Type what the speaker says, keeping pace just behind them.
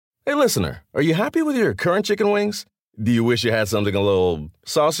Hey, listener, are you happy with your current chicken wings? Do you wish you had something a little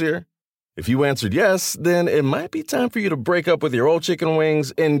saucier? If you answered yes, then it might be time for you to break up with your old chicken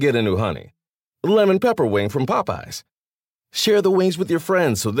wings and get a new honey. Lemon pepper wing from Popeyes. Share the wings with your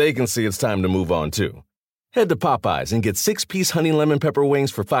friends so they can see it's time to move on too. Head to Popeyes and get 6-piece honey lemon pepper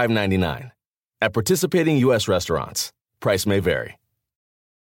wings for $5.99. At participating U.S. restaurants. Price may vary.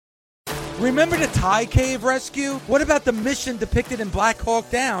 Remember the Thai cave rescue? What about the mission depicted in Black Hawk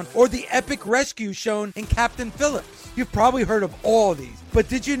Down or the epic rescue shown in Captain Phillips? You've probably heard of all these, but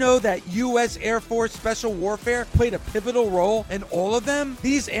did you know that U.S. Air Force Special Warfare played a pivotal role in all of them?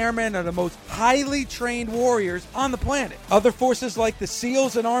 These airmen are the most highly trained warriors on the planet. Other forces like the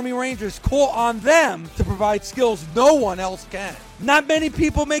SEALs and Army Rangers call on them to provide skills no one else can. Not many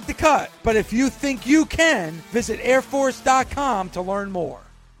people make the cut, but if you think you can, visit airforce.com to learn more.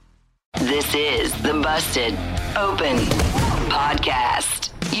 This is the Busted Open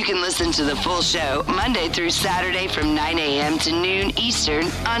Podcast. You can listen to the full show Monday through Saturday from 9 a.m. to noon Eastern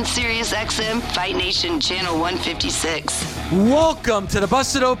on SiriusXM Fight Nation Channel 156. Welcome to the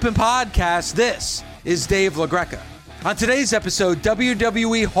Busted Open Podcast. This is Dave LaGreca. On today's episode,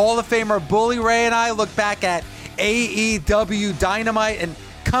 WWE Hall of Famer Bully Ray and I look back at AEW Dynamite and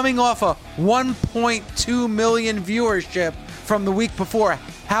coming off a 1.2 million viewership from the week before.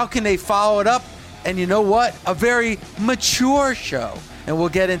 How can they follow it up? And you know what? A very mature show. And we'll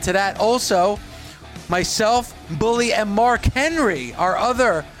get into that. Also, myself, Bully, and Mark Henry, our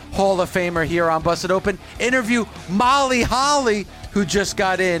other Hall of Famer here on Busted Open, interview Molly Holly, who just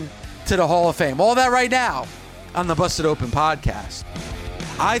got in to the Hall of Fame. All that right now on the Busted Open Podcast.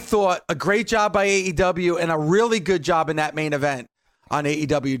 I thought a great job by AEW and a really good job in that main event on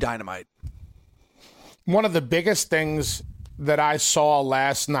AEW Dynamite. One of the biggest things that I saw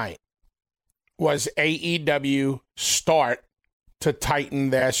last night was AEW start to tighten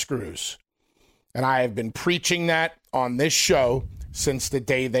their screws. And I have been preaching that on this show since the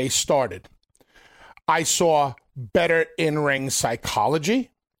day they started. I saw better in-ring psychology.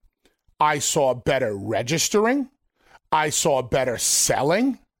 I saw better registering. I saw better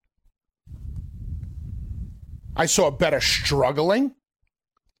selling. I saw better struggling.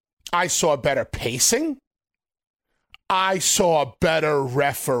 I saw better pacing. I saw better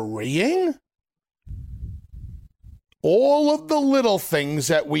refereeing. All of the little things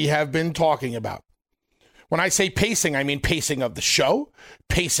that we have been talking about. When I say pacing, I mean pacing of the show,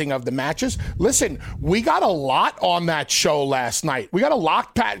 pacing of the matches. Listen, we got a lot on that show last night. We got a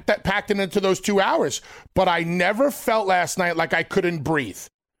lot packed into those 2 hours, but I never felt last night like I couldn't breathe.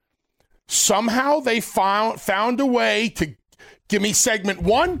 Somehow they found a way to give me segment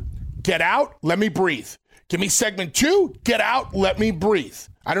 1, get out, let me breathe. Give me segment 2, get out, let me breathe.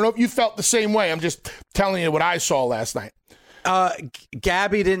 I don't know if you felt the same way. I'm just telling you what I saw last night.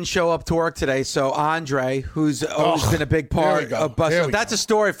 Gabby didn't show up to work today, so Andre, who's always been a big part of Busted, that's a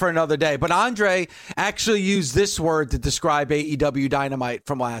story for another day. But Andre actually used this word to describe AEW Dynamite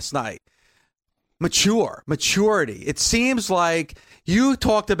from last night. Maturity. It seems like you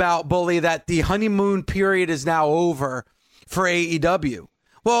talked about, Bully, that the honeymoon period is now over for AEW.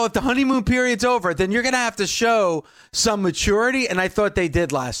 Well, if the honeymoon period's over, then you're going to have to show some maturity, and I thought they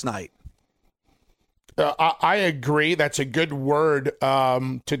did last night. I agree. That's a good word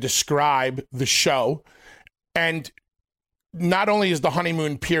to describe the show. And not only is the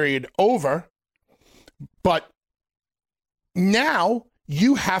honeymoon period over, but now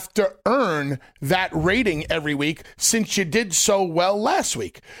you have to earn that rating every week since you did so well last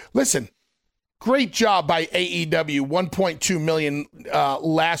week. Listen. Great job by AEW, 1.2 million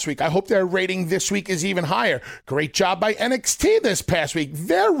last week. I hope their rating this week is even higher. Great job by NXT this past week.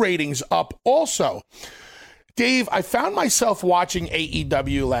 Their ratings up also. Dave, I found myself watching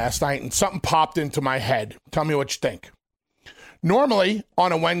AEW last night and something popped into my head. Tell me what you think. Normally,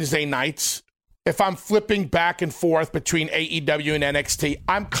 on a Wednesday nights, if I'm flipping back and forth between AEW and NXT,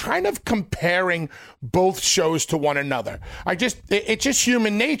 I'm kind of comparing both shows to one another. It's just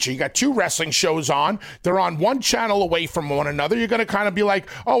human nature. You got two wrestling shows on. They're on one channel away from one another. You're going to kind of be like,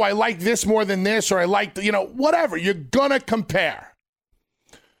 oh, I like this more than this, or I like, whatever. You're going to compare.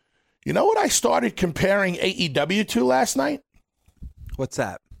 You know what I started comparing AEW to last night? What's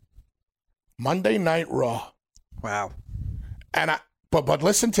that? Monday Night Raw. Wow. And but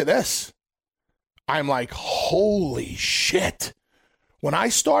listen to this. I'm like, holy shit. When I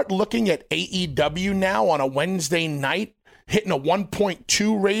start looking at AEW now on a Wednesday night, hitting a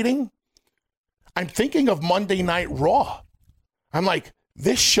 1.2 rating, I'm thinking of Monday Night Raw. I'm like,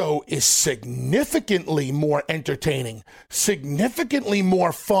 this show is significantly more entertaining, significantly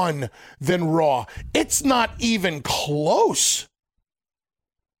more fun than Raw. It's not even close.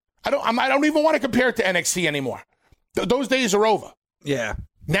 I don't even want to compare it to NXT anymore. Those days are over. Yeah.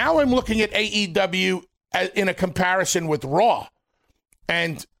 Now I'm looking at AEW in a comparison with Raw.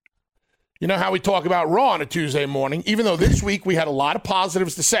 And you know how we talk about Raw on a Tuesday morning, even though this week we had a lot of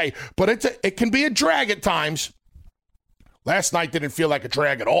positives to say, but it can be a drag at times. Last night didn't feel like a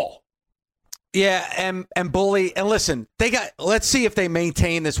drag at all. Yeah, and Bully, and listen, let's see if they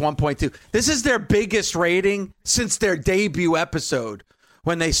maintain this 1.2. This is their biggest rating since their debut episode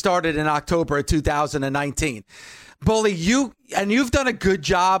when they started in October of 2019. Bully, you've done a good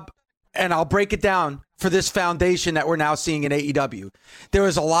job, and I'll break it down for this foundation that we're now seeing in AEW. There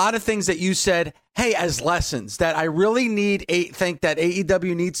was a lot of things that you said, hey, as lessons that I really think that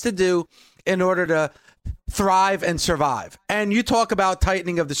AEW needs to do in order to thrive and survive. And you talk about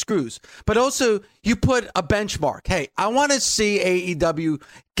tightening of the screws, but also you put a benchmark. Hey, I want to see AEW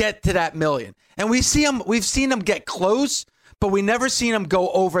get to that million. And we've seen them get close, but we never seen them go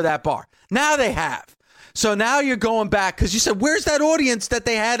over that bar. Now they have. So now you're going back because you said, where's that audience that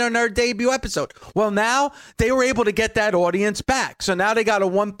they had on their debut episode? Well, now they were able to get that audience back. So now they got a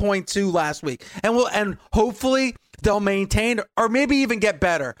 1.2 last week. And hopefully they'll maintain or maybe even get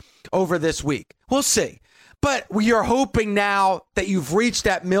better over this week. We'll see. But you're hoping now that you've reached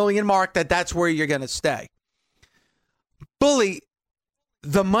that million mark, that's where you're going to stay. Bully,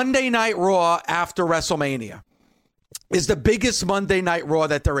 the Monday Night Raw after WrestleMania is the biggest Monday Night Raw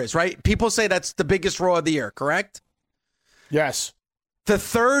that there is, right? People say that's the biggest Raw of the year, correct? Yes. The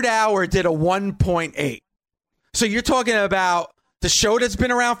third hour did a 1.8. So you're talking about the show that's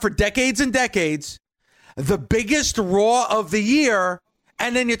been around for decades and decades, the biggest Raw of the year,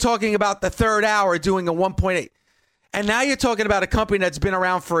 and then you're talking about the third hour doing a 1.8. And now you're talking about a company that's been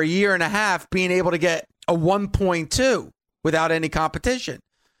around for a year and a half being able to get a 1.2 without any competition.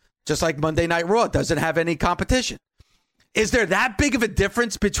 Just like Monday Night Raw doesn't have any competition. Is there that big of a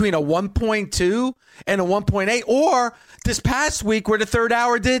difference between a 1.2 and a 1.8? Or this past week where the third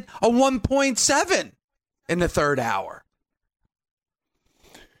hour did a 1.7 in the third hour?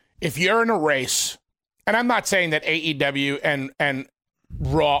 If you're in a race, and I'm not saying that AEW and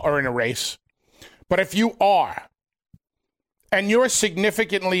Raw are in a race, but if you are, and you're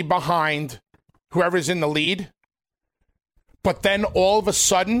significantly behind whoever's in the lead, but then all of a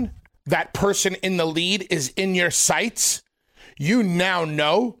sudden that person in the lead is in your sights, you now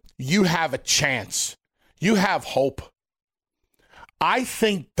know you have a chance. You have hope. I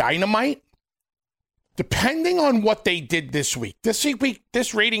think Dynamite, depending on what they did this week,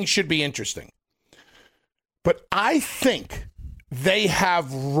 this rating should be interesting. But I think they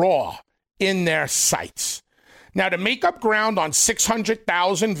have Raw in their sights. Now, to make up ground on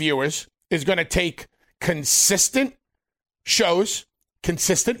 600,000 viewers is going to take consistent shows,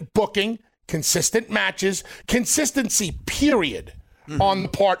 consistent booking, consistent matches, consistency, period, on the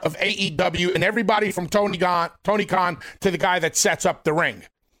part of AEW and everybody from Tony Khan to the guy that sets up the ring,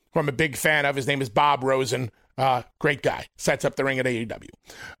 who I'm a big fan of. His name is Bob Rosen. Great guy. Sets up the ring at AEW.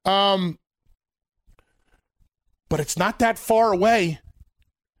 But it's not that far away.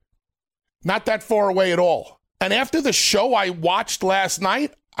 Not that far away at all. And after the show I watched last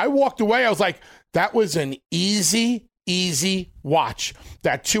night, I walked away. I was like, that was an easy watch.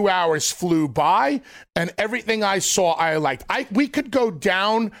 That 2 hours flew by, and everything I saw, I liked. We can go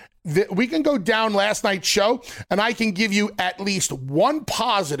down last night's show, and I can give you at least one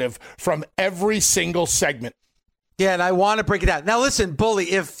positive from every single segment. Yeah, and I want to break it down. Now, listen,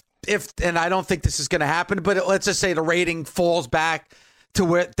 Bully, if and I don't think this is going to happen, but let's just say the rating falls back to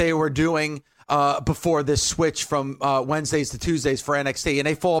what they were doing before this switch from Wednesdays to Tuesdays for NXT, and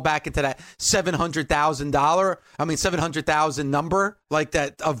they fall back into that $700,000 number like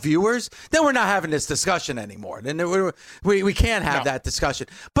that of viewers, then we're not having this discussion anymore. Then we can't have that discussion.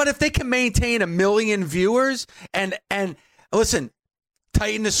 But if they can maintain 1 million viewers and listen,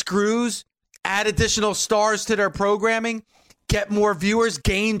 tighten the screws, add additional stars to their programming, get more viewers,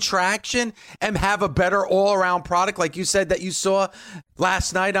 gain traction, and have a better all-around product like you said that you saw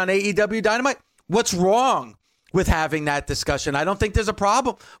last night on AEW Dynamite. What's wrong with having that discussion? I don't think there's a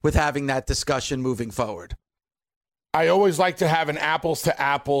problem with having that discussion moving forward. I always like to have an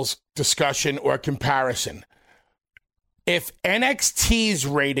apples-to-apples discussion or comparison. If NXT's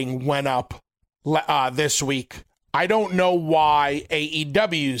rating went up this week, I don't know why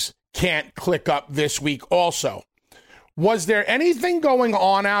AEW's can't click up this week also. Was there anything going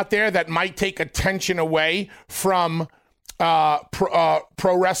on out there that might take attention away from pro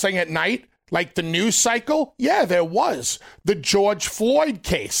wrestling at night, like the news cycle? Yeah, there was. The George Floyd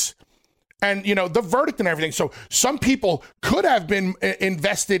case. and, the verdict and everything. So some people could have been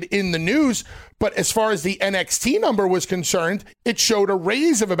invested in the news, but as far as the NXT number was concerned, it showed a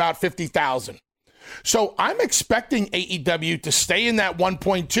raise of about 50,000. So I'm expecting AEW to stay in that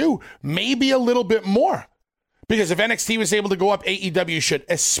 1.2, maybe a little bit more. Because if NXT was able to go up, AEW should,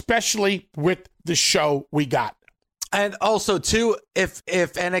 especially with the show we got. And also, too, if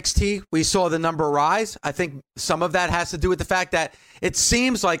NXT, we saw the number rise, I think some of that has to do with the fact that it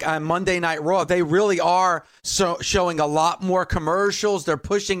seems like on Monday Night Raw, they really are showing a lot more commercials. They're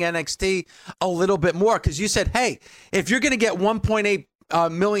pushing NXT a little bit more. Because you said, hey, if you're going to get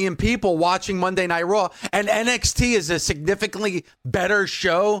 1.8 million people watching Monday Night Raw, and NXT is a significantly better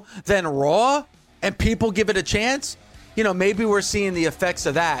show than Raw, and people give it a chance, maybe we're seeing the effects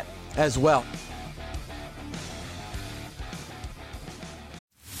of that as well.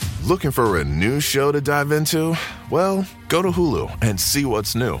 Looking for a new show to dive into? Well, go to Hulu and see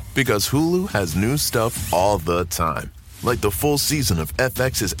what's new, because Hulu has new stuff all the time. Like the full season of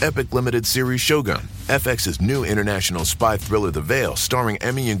FX's epic limited series Shogun, FX's new international spy thriller The Veil, starring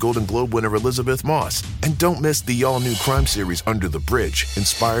Emmy and Golden Globe winner Elizabeth Moss. And don't miss the all-new crime series Under the Bridge,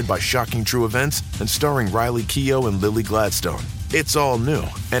 inspired by shocking true events and starring Riley Keough and Lily Gladstone. It's all new,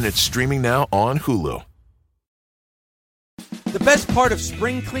 and it's streaming now on Hulu. The best part of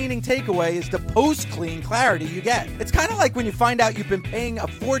spring cleaning takeaway is the post-clean clarity you get. It's kind of like when you find out you've been paying a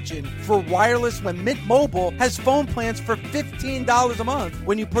fortune for wireless when Mint Mobile has phone plans for $15 a month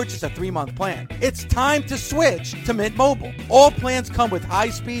when you purchase a 3-month plan. It's time to switch to Mint Mobile. All plans come with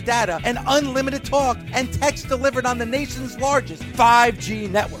high-speed data and unlimited talk and text delivered on the nation's largest 5G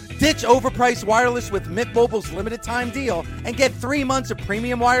network. Ditch overpriced wireless with Mint Mobile's limited time deal and get 3 months of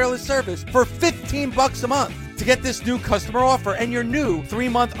premium wireless service for $15 a month. To get this new customer offer and your new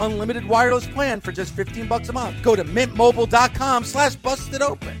 3-month unlimited wireless plan for just $15 a month, go to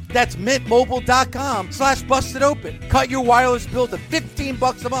mintmobile.com/bustedopen. That's mintmobile.com/bustedopen. Cut your wireless bill to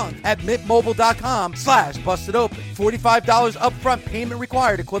 $15 a month at mintmobile.com/bustedopen. $45 upfront payment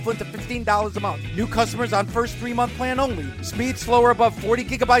required, equivalent to $15 a month. New customers on first 3-month plan only. Speed slower above 40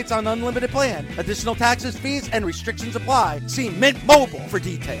 gigabytes on unlimited plan. Additional taxes, fees, and restrictions apply. See Mint Mobile for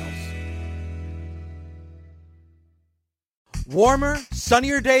details. Warmer,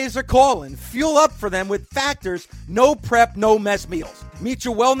 sunnier days are calling. Fuel up for them with Factor's no prep, no mess meals. Meet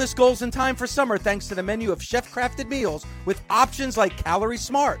your wellness goals in time for summer thanks to the menu of chef-crafted meals with options like Calorie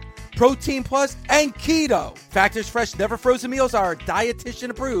Smart, Protein Plus, and Keto. Factor's fresh, never frozen meals are dietitian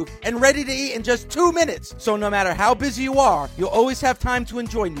approved and ready to eat in just 2 minutes. So no matter how busy you are, you'll always have time to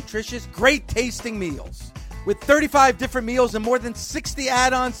enjoy nutritious, great tasting meals. With 35 different meals and more than 60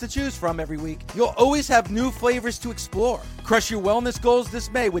 add-ons to choose from every week, you'll always have new flavors to explore. Crush your wellness goals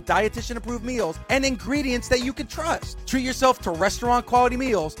this May with dietitian-approved meals and ingredients that you can trust. Treat yourself to restaurant-quality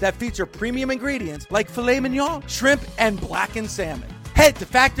meals that feature premium ingredients like filet mignon, shrimp, and blackened salmon. Head to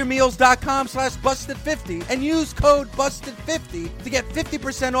factormeals.com/busted50 and use code busted50 to get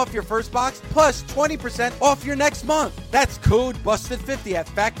 50% off your first box plus 20% off your next month. That's code busted50 at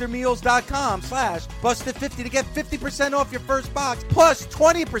factormeals.com/busted50 to get 50% off your first box plus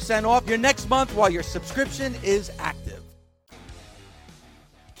 20% off your next month while your subscription is active.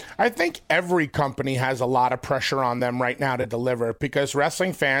 I think every company has a lot of pressure on them right now to deliver because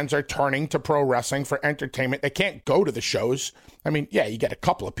wrestling fans are turning to pro wrestling for entertainment. They can't go to the shows. I mean, yeah, you get a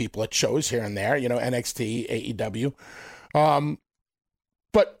couple of people at shows here and there, NXT, AEW.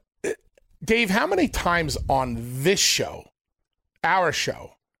 But Dave, how many times on this show, our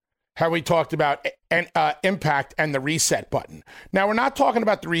show, have we talked about Impact and the reset button? Now, we're not talking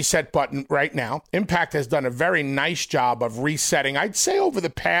about the reset button right now. Impact has done a very nice job of resetting, I'd say, over the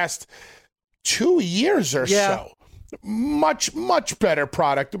past 2 years or so. Much, much better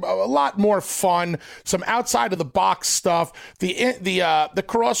product, a lot more fun, some outside of the box stuff. The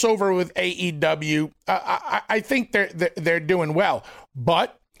crossover with AEW, I think they're doing well.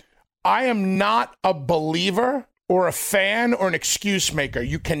 But I am not a believer or a fan or an excuse maker.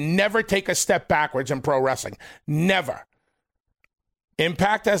 You can never take a step backwards in pro wrestling. Never.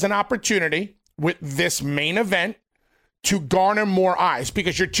 Impact has an opportunity with this main event to garner more eyes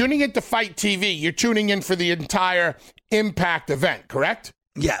because you're tuning into Fight TV. You're tuning in for the entire Impact event, correct?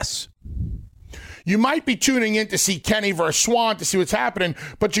 Yes. You might be tuning in to see Kenny versus Swan to see what's happening,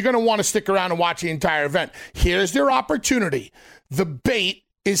 but you're going to want to stick around and watch the entire event. Here's their opportunity. The bait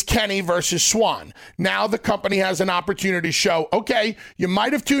is Kenny versus Swan. Now the company has an opportunity to show, okay, you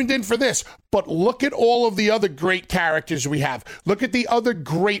might have tuned in for this, but look at all of the other great characters we have. Look at the other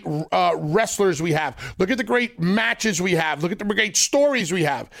great wrestlers we have. Look at the great matches we have. Look at the great stories we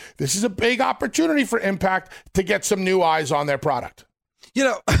have. This is a big opportunity for Impact to get some new eyes on their product. You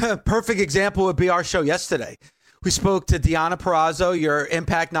know, perfect example would be our show yesterday. We spoke to Deonna Purrazzo, your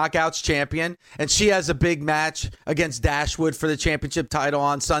Impact Knockouts champion, and she has a big match against Dashwood for the championship title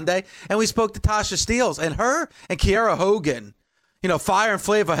on Sunday. And we spoke to Tasha Steelz, and her and Kiera Hogan, you know, Fire and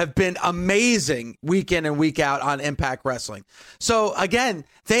Flava have been amazing week in and week out on Impact Wrestling. So, again,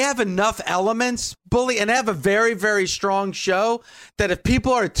 they have enough elements, Bully, and they have a very, very strong show that if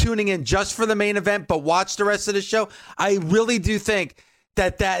people are tuning in just for the main event but watch the rest of the show, I really do think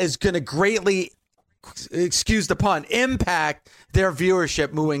that is going to greatly, excuse the pun, impact their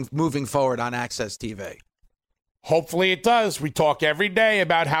viewership moving forward on Access TV. Hopefully it does. We talk every day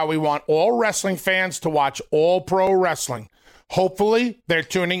about how we want all wrestling fans to watch all pro wrestling. Hopefully they're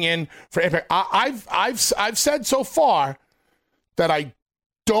tuning in for Impact. I've said so far that I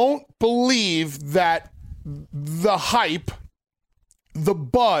don't believe that the hype, the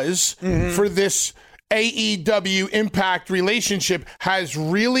buzz for this AEW Impact relationship has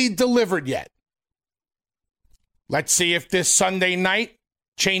really delivered yet. Let's see if this Sunday night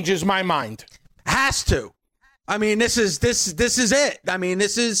changes my mind. Has to. I mean, this is it. I mean,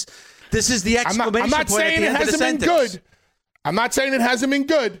 this is the exclamation I'm not point saying at the end it hasn't of the been good. I'm not saying it hasn't been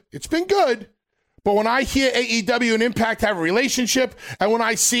good. It's been good. But when I hear AEW and Impact have a relationship, and when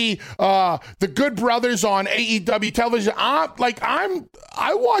I see the Good Brothers on AEW television, I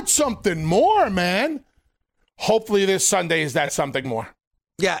want something more, man. Hopefully this Sunday is that something more.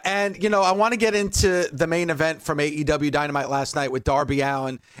 Yeah, and, you know, I want to get into the main event from AEW Dynamite last night with Darby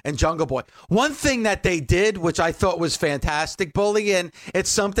Allin and Jungle Boy. One thing that they did, which I thought was fantastic, Bully, and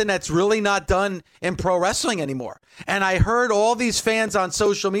it's something that's really not done in pro wrestling anymore. And I heard all these fans on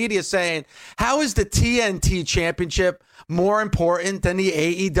social media saying, how is the TNT Championship more important than the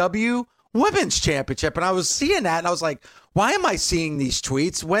AEW Women's Championship? And I was seeing that, and I was like, why am I seeing these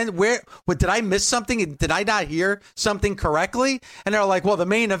tweets? What did I miss something? Did I not hear something correctly? And they're like, well, the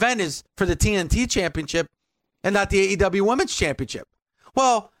main event is for the TNT Championship and not the AEW Women's Championship.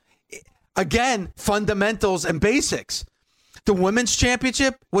 Well, again, fundamentals and basics. The Women's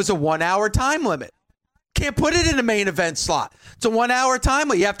Championship was a 1 hour time limit. Can't put it in a main event slot. It's a 1 hour time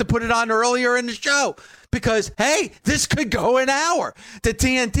limit. You have to put it on earlier in the show because, hey, this could go an hour. The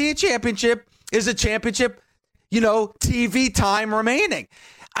TNT Championship is a championship, you know, TV time remaining.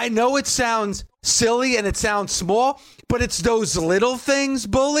 I know it sounds silly and it sounds small, but it's those little things,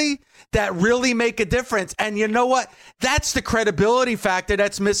 Bully, that really make a difference. And you know what? That's the credibility factor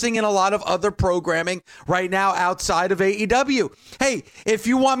that's missing in a lot of other programming right now outside of AEW. Hey, if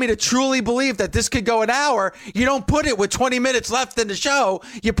you want me to truly believe that this could go an hour, you don't put it with 20 minutes left in the show.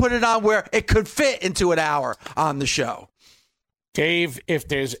 You put it on where it could fit into an hour on the show. Dave, if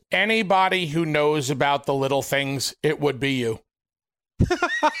there's anybody who knows about the little things, it would be you.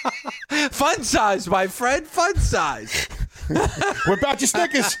 Fun size, my friend. Fun size. What about your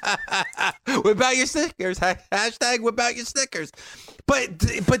stickers? What about your stickers? Hashtag what about your stickers? But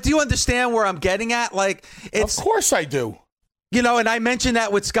do you understand where I'm getting at? Like, it's, of course I do. You know, and I mentioned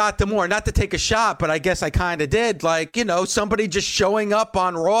that with Scott D'Amore, not to take a shot, but I guess I kind of did. Like, you know, somebody just showing up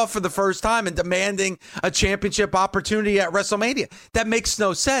on Raw for the first time and demanding a championship opportunity at WrestleMania. That makes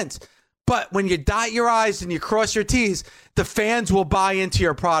no sense. But when you dot your I's and you cross your T's, the fans will buy into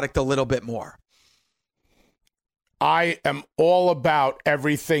your product a little bit more. I am all about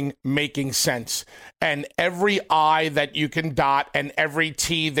everything making sense. And every I that you can dot and every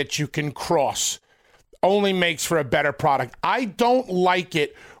T that you can cross only makes for a better product. I don't like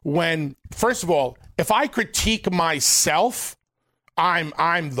it when, first of all, if I critique myself, I'm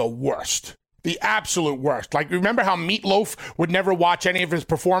the worst. The absolute worst. Like, remember how Meatloaf would never watch any of his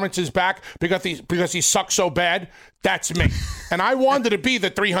performances back because he sucked so bad? That's me. And I wanted to be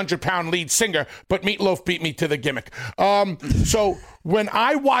the 300-pound lead singer, but Meatloaf beat me to the gimmick. So when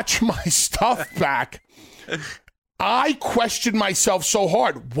I watch my stuff back, I question myself so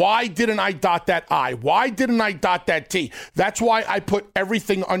hard. Why didn't I dot that I? Why didn't I dot that T? That's why I put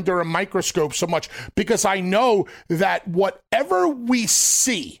everything under a microscope so much, because I know that whatever we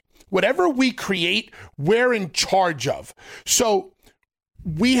see, whatever we create, we're in charge of. So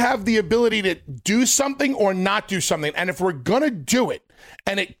we have the ability to do something or not do something. And if we're going to do it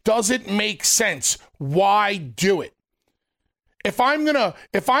and it doesn't make sense, why do it? If I'm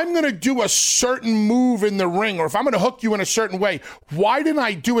gonna do a certain move in the ring, or if I'm gonna hook you in a certain way, why didn't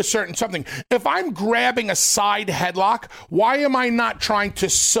I do a certain something? If I'm grabbing a side headlock, why am I not trying to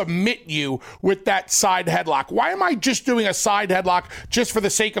submit you with that side headlock? Why am I just doing a side headlock just for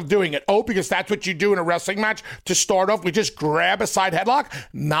the sake of doing it? Oh, because that's what you do in a wrestling match to start off. We just grab a side headlock.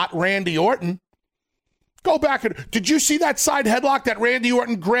 Not Randy Orton. Go back and did you see that side headlock that Randy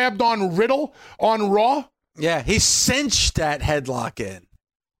Orton grabbed on Riddle on Raw? Yeah, he cinched that headlock in.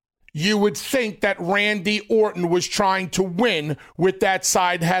 You would think that Randy Orton was trying to win with that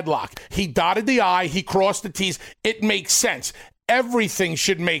side headlock. He dotted the I, he crossed the T's. It makes sense. Everything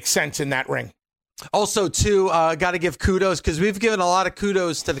should make sense in that ring. Also, too, got to give kudos because we've given a lot of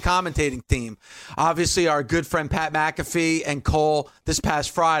kudos to the commentating team. Obviously, our good friend Pat McAfee and Cole this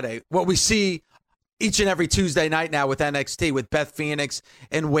past Friday. What we see each and every Tuesday night now with NXT with Beth Phoenix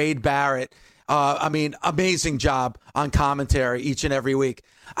and Wade Barrett. Amazing job on commentary each and every week.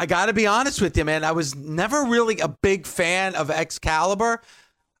 I got to be honest with you, man. I was never really a big fan of Excalibur.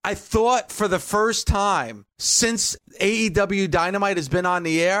 I thought for the first time since AEW Dynamite has been on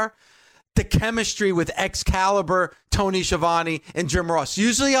the air, the chemistry with Excalibur, Tony Schiavone, and Jim Ross.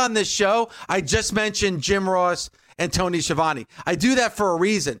 Usually on this show, I just mention Jim Ross and Tony Schiavone. I do that for a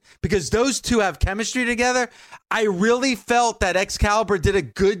reason, because those two have chemistry together. I really felt that Excalibur did a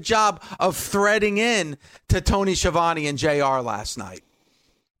good job of threading in to Tony Schiavone and JR last night.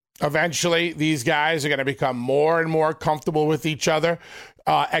 Eventually, these guys are going to become more and more comfortable with each other.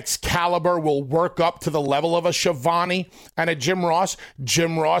 Excalibur will work up to the level of a Schiavone and a Jim Ross.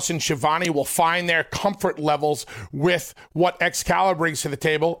 Jim Ross and Schiavone will find their comfort levels with what Excalibur brings to the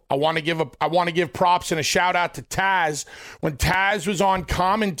table. I want to give props and a shout out to Taz. When Taz was on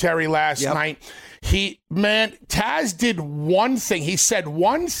commentary last night, Taz did one thing. He said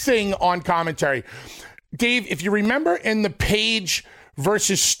one thing on commentary. Dave, if you remember in the Page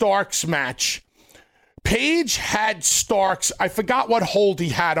versus Starks match, Page had Starks, I forgot what hold he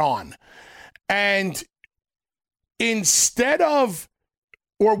had on. And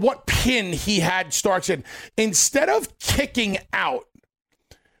or what pin he had Starks in, instead of kicking out,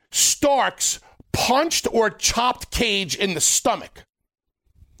 Starks punched or chopped Cage in the stomach.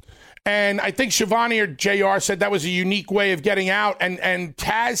 And I think Schiavone or JR said that was a unique way of getting out. And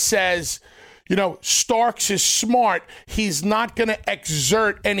Taz says, Starks is smart. He's not going to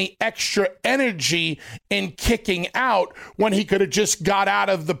exert any extra energy in kicking out when he could have just got out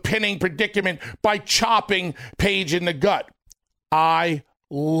of the pinning predicament by chopping Page in the gut. I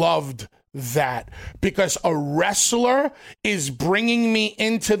loved that, because a wrestler is bringing me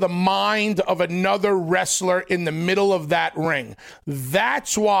into the mind of another wrestler in the middle of that ring.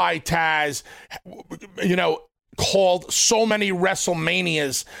 That's why Taz, called so many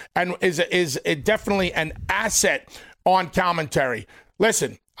WrestleManias and is definitely an asset on commentary.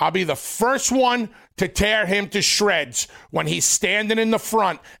 Listen, I'll be the first one to tear him to shreds when he's standing in the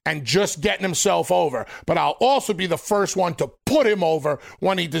front and just getting himself over. But I'll also be the first one to put him over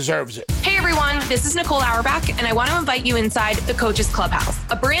when he deserves it. Hey everyone, this is Nicole Auerbach, and I want to invite you inside the Coaches Clubhouse,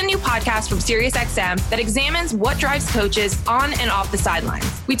 a brand new podcast from SiriusXM that examines what drives coaches on and off the sidelines.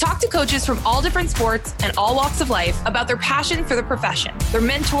 We talk to coaches from all different sports and all walks of life about their passion for the profession, their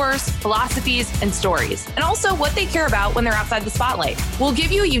mentors, philosophies, and stories, and also what they care about when they're outside the spotlight. We'll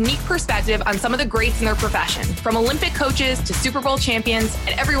give you a unique perspective on some of the greats in their profession, from Olympic coaches to Super Bowl champions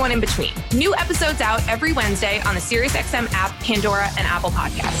and everyone in between. New episodes out every Wednesday on the SiriusXM app, Pandora, and Apple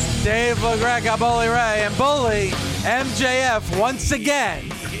Podcasts. Dave LaGreca, Bully Ray, and Bully MJF once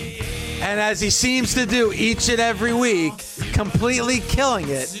again, and as he seems to do each and every week, completely killing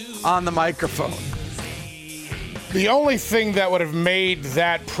it on the microphone. The only thing that would have made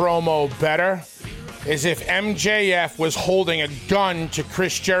that promo better is if MJF was holding a gun to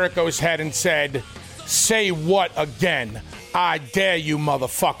Chris Jericho's head and said, "Say what again? I dare you,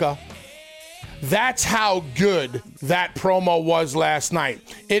 motherfucker." That's how good that promo was last night.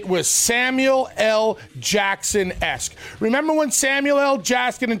 It was Samuel L. Jackson-esque. Remember when Samuel L.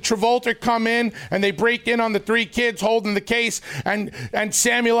 Jackson and Travolta come in and they break in on the three kids holding the case, and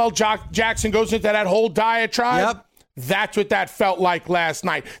Samuel L. Jackson goes into that whole diatribe? Yep. That's what that felt like last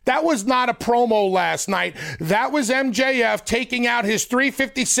night. That was not a promo last night. That was MJF taking out his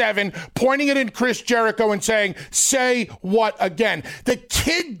 .357, pointing it at Chris Jericho and saying, "Say what again?" The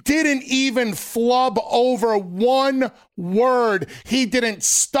kid didn't even flub over one word. He didn't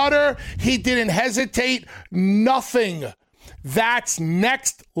stutter. He didn't hesitate. Nothing. That's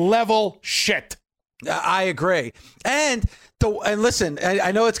next level shit. I agree. And listen,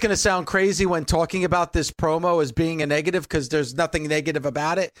 I know it's going to sound crazy when talking about this promo as being a negative, because there's nothing negative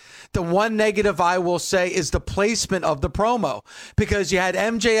about it. The one negative I will say is the placement of the promo, because you had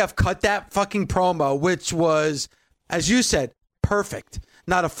MJF cut that fucking promo, which was, as you said, perfect.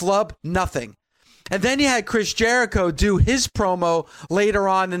 Not a flub, nothing. And then you had Chris Jericho do his promo later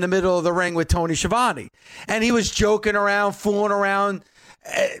on in the middle of the ring with Tony Schiavone. And he was joking around, fooling around,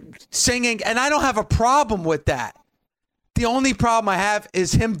 singing, and I don't have a problem with that. The only problem I have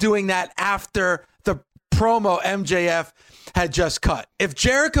is him doing that after the promo MJF had just cut. If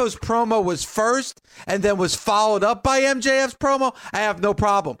Jericho's promo was first and then was followed up by MJF's promo, I have no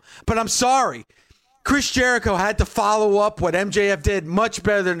problem. But I'm sorry. Chris Jericho had to follow up what MJF did much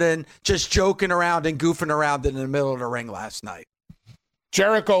better than just joking around and goofing around in the middle of the ring last night.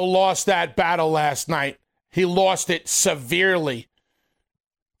 Jericho lost that battle last night. He lost it severely.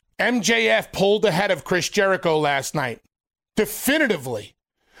 MJF pulled ahead of Chris Jericho last night. Definitively.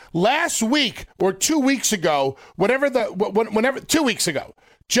 Last week or 2 weeks ago, 2 weeks ago,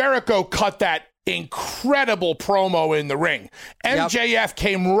 Jericho cut that incredible promo in the ring. MJF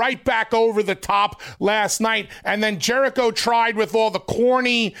came right back over the top last night, and then Jericho tried with all the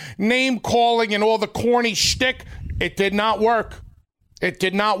corny name calling and all the corny shtick. It did not work. It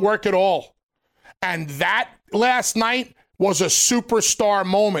did not work at all. And that last night was a superstar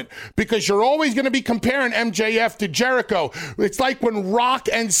moment, because you're always going to be comparing MJF to Jericho. It's like when Rock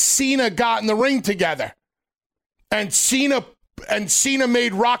and Cena got in the ring together, and Cena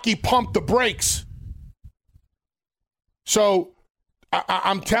made Rocky pump the brakes. So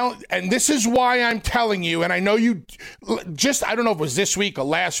I'm telling, and this is why I'm telling you, and I know you just, I don't know if it was this week or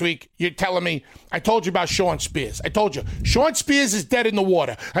last week, you're telling me, I told you about Shawn Spears. I told you, Shawn Spears is dead in the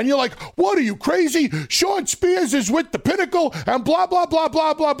water. And you're like, what are you, crazy? Shawn Spears is with the Pinnacle and blah, blah, blah,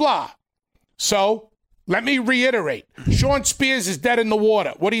 blah, blah, blah. So let me reiterate. Shawn Spears is dead in the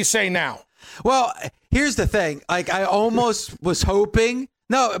water. What do you say now? Well, here's the thing. Like, I almost was hoping,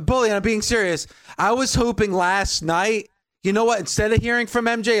 no, Bully, I'm being serious. I was hoping last night, you know what, instead of hearing from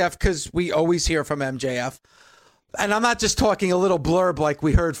MJF, because we always hear from MJF, and I'm not just talking a little blurb like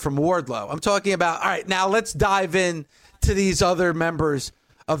we heard from Wardlow. I'm talking about, all right, now let's dive in to these other members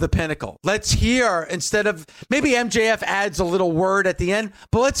of the Pinnacle. Let's hear, instead of, maybe MJF adds a little word at the end,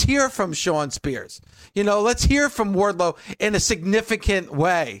 but let's hear from Shawn Spears. You know, let's hear from Wardlow in a significant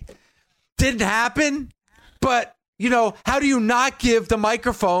way. Didn't happen, but, you know, how do you not give the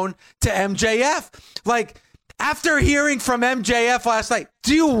microphone to MJF? Like, after hearing from MJF last night,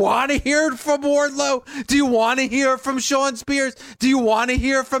 do you want to hear from Wardlow? Do you want to hear from Shawn Spears? Do you want to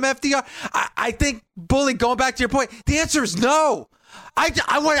hear from FTR? I think, Bully, going back to your point, the answer is no. I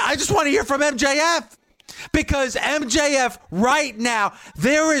just want to hear from MJF, because MJF right now,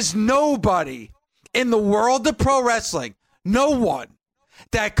 there is nobody in the world of pro wrestling, no one,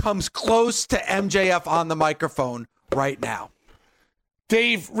 that comes close to MJF on the microphone right now.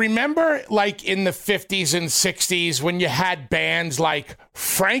 Dave, remember like in the 50s and 60s when you had bands like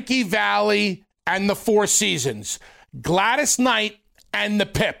Frankie Valli and the Four Seasons, Gladys Knight and the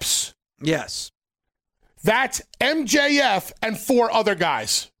Pips? Yes. That's MJF and four other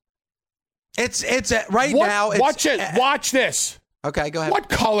guys. It's right now. Watch it. Watch this. Okay, go ahead. What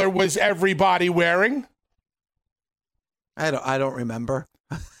color was everybody wearing? I don't remember.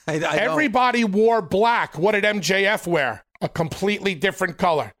 Everybody wore black. What did MJF wear? A completely different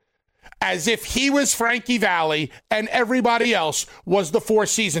color. As if he was Frankie Valli and everybody else was the Four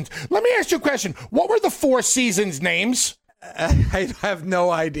Seasons. Let me ask you a question. What were the Four Seasons names? I have no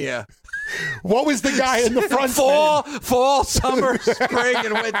idea. What was the guy in the front? Fall, summer, spring,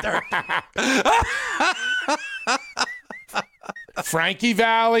 and winter. Frankie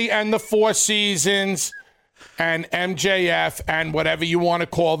Valli and the Four Seasons and MJF and whatever you want to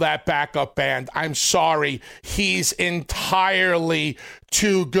call that backup band. I'm sorry. He's entirely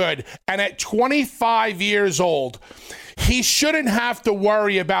too good. And at 25 years old, he shouldn't have to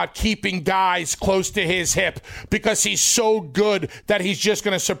worry about keeping guys close to his hip because he's so good that he's just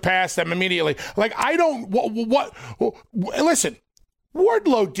going to surpass them immediately. Like, I don't... Listen,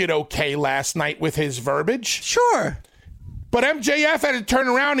 Wardlow did okay last night with his verbiage. Sure. But MJF had to turn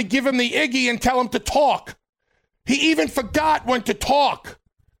around and give him the Iggy and tell him to talk. He even forgot when to talk.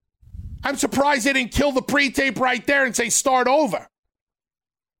 I'm surprised they didn't kill the pre-tape right there and say start over.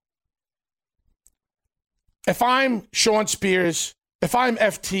 If I'm Shawn Spears, if I'm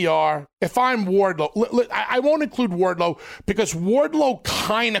FTR, if I'm Wardlow, I won't include Wardlow because Wardlow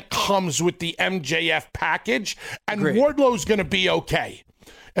kind of comes with the MJF package, and Agreed. Wardlow's going to be okay.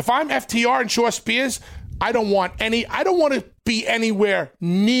 If I'm FTR and Shawn Spears, I don't want to be anywhere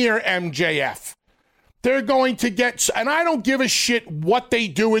near MJF. They're going to get, and I don't give a shit what they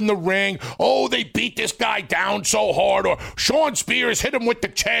do in the ring. Oh, they beat this guy down so hard, or Shawn Spears hit him with the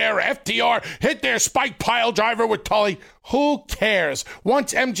chair, FTR hit their spike pile driver with Tully. Who cares?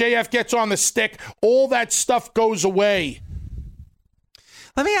 Once MJF gets on the stick, all that stuff goes away.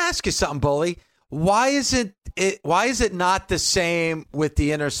 Let me ask you something, Bully. Why is it not the same with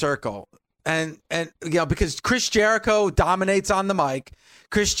the Inner Circle? And because Chris Jericho dominates on the mic.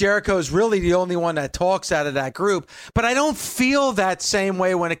 Chris Jericho is really the only one that talks out of that group. But I don't feel that same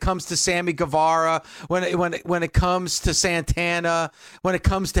way when it comes to Sammy Guevara, when it comes to Santana, when it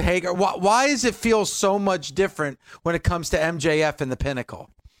comes to Hager. Why does it feel so much different when it comes to MJF and the Pinnacle?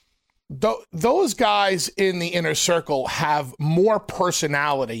 Those guys in the inner circle have more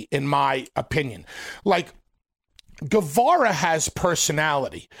personality, in my opinion. Like, Guevara has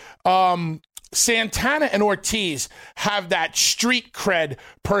personality. Santana and Ortiz have that street cred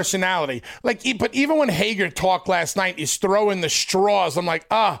personality. But even when Hager talked last night, he's throwing the straws. I'm like,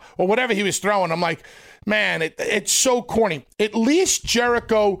 or whatever he was throwing. I'm like, man, it's so corny. At least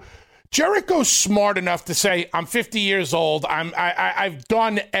Jericho's smart enough to say, I'm 50 years old. I've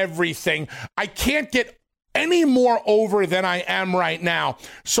done everything. I can't get any more over than I am right now.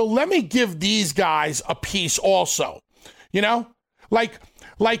 So let me give these guys a piece also. You know, like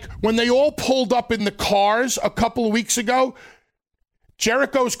when they all pulled up in the cars a couple of weeks ago,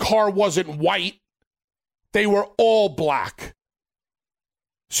 Jericho's car wasn't white. They were all black.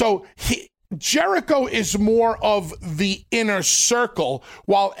 So Jericho is more of the inner circle,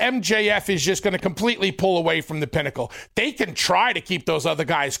 while MJF is just going to completely pull away from the Pinnacle. They can try to keep those other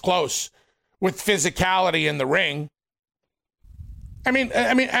guys close with physicality in the ring. I mean,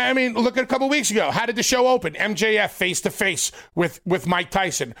 look at a couple weeks ago. How did the show open? MJF face to face with Mike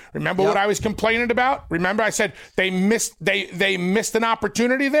Tyson. Remember what I was complaining about? Remember I said they missed an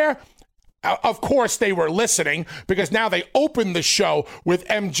opportunity there? Of course they were listening, because now they opened the show with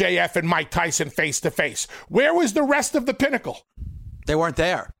MJF and Mike Tyson face to face. Where was the rest of the Pinnacle? They weren't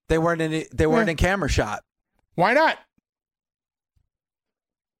there. They weren't in camera shot. Why not?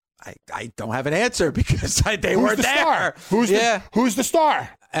 I don't have an answer because they weren't there. Who's the star?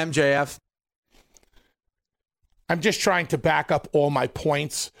 MJF. I'm just trying to back up all my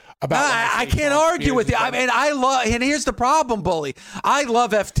points about. I can't argue with you. I mean, and here's the problem, Bully. I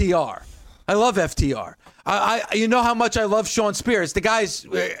love FTR. You know how much I love Sean Spears. The guy's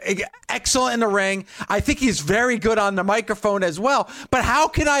excellent in the ring. I think he's very good on the microphone as well. But how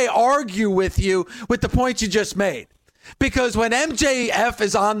can I argue with you with the points you just made? Because when MJF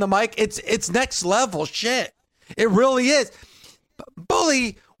is on the mic, it's next level shit. It really is.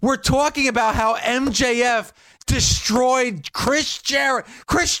 Bully, we're talking about how MJF destroyed Chris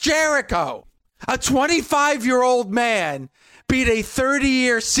Jericho. A 25-year-old man beat a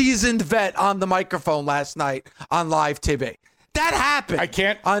 30-year seasoned vet on the microphone last night on live TV. That happened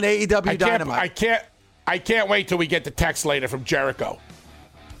on AEW Dynamite. I can't wait till we get the text later from Jericho.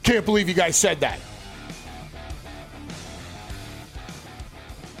 Can't believe you guys said that.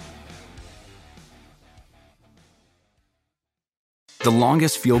 The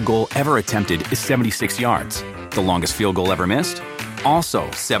longest field goal ever attempted is 76 yards. The longest field goal ever missed?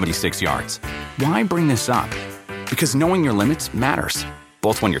 Also 76 yards. Why bring this up? Because knowing your limits matters,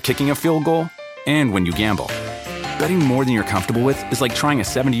 both when you're kicking a field goal and when you gamble. Betting more than you're comfortable with is like trying a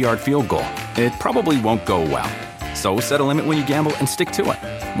 70-yard field goal. It probably won't go well. So set a limit when you gamble and stick to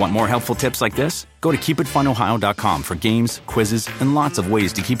it. Want more helpful tips like this? Go to keepitfunohio.com for games, quizzes, and lots of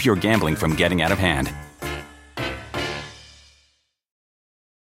ways to keep your gambling from getting out of hand.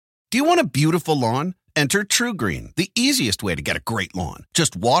 Do you want a beautiful lawn? Enter TruGreen, the easiest way to get a great lawn.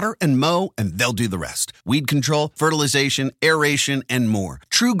 Just water and mow, and they'll do the rest. Weed control, fertilization, aeration, and more.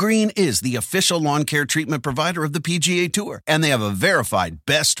 TruGreen is the official lawn care treatment provider of the PGA Tour, and they have a verified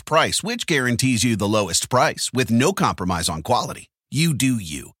best price, which guarantees you the lowest price with no compromise on quality. You do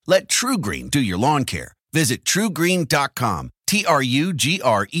you. Let TruGreen do your lawn care. Visit TruGreen.com,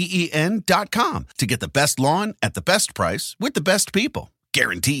 TruGreen.com, to get the best lawn at the best price with the best people.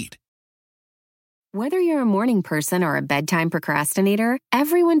 Guaranteed. Whether you're a morning person or a bedtime procrastinator,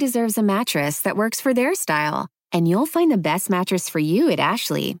 everyone deserves a mattress that works for their style. And you'll find the best mattress for you at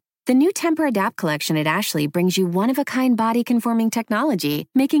Ashley. The new Tempur-Adapt collection at Ashley brings you one-of-a-kind body-conforming technology,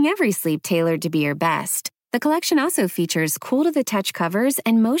 making every sleep tailored to be your best. The collection also features cool-to-the-touch covers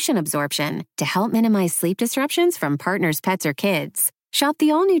and motion absorption to help minimize sleep disruptions from partners, pets, or kids. Shop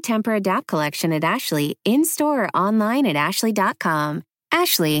the all-new Tempur-Adapt collection at Ashley, in-store or online at ashley.com.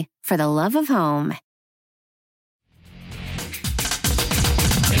 Ashley, for the love of home.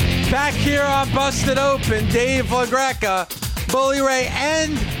 Back here on Busted Open, Dave LaGreca, Bully Ray,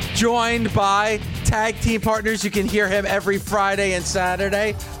 and joined by tag team partners. You can hear him every Friday and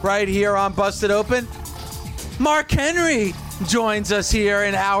Saturday right here on Busted Open. Mark Henry joins us here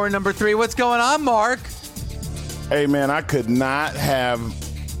in hour number 3. What's going on, Mark? Hey, man, I could not have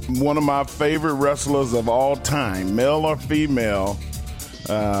one of my favorite wrestlers of all time, male or female,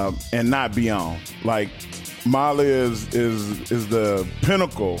 and not be on. Like, Molly is the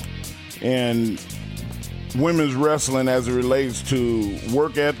pinnacle in women's wrestling as it relates to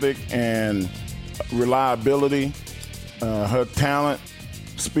work ethic and reliability. Her talent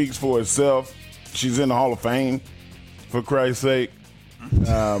speaks for itself. She's in the Hall of Fame, for Christ's sake.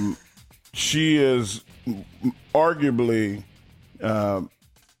 She is arguably, and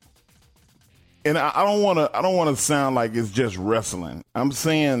I don't want to sound like it's just wrestling. I'm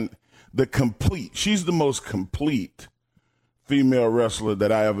saying she's the most complete female wrestler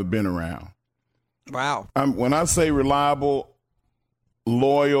that I ever been around. Wow. When I say reliable,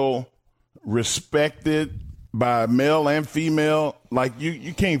 loyal, respected by male and female, like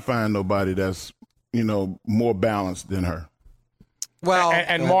you can't find nobody that's, more balanced than her. Well,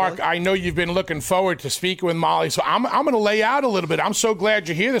 and Mark, I know you've been looking forward to speaking with Molly, so I'm going to lay out a little bit. I'm so glad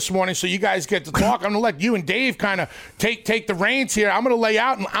you're here this morning, so you guys get to talk. I'm going to let you and Dave kind of take the reins here. I'm going to lay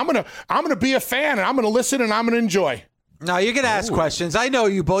out, and I'm going to be a fan, and I'm going to listen, and I'm going to enjoy. No, you're going to ask questions. I know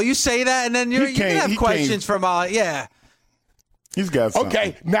you, Bull. You say that, and then you're going to have questions from Molly. Yeah. He's got something.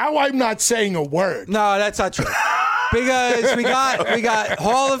 Okay, now I'm not saying a word. No, that's not true. Because we got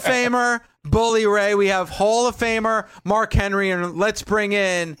Hall of Famer Bully Ray. We have Hall of Famer Mark Henry, and let's bring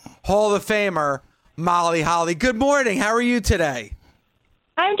in Hall of Famer Molly Holly. Good morning. How are you today?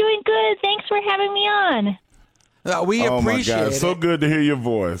 I'm doing good. Thanks for having me on. We appreciate it. So good to hear your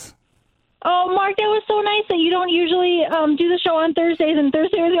voice. Oh, Mark, that was so nice that you don't usually do the show on Thursdays, and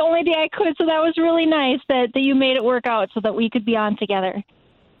Thursday was the only day I could, so that was really nice that you made it work out so that we could be on together.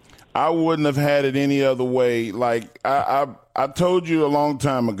 I wouldn't have had it any other way. Like I told you a long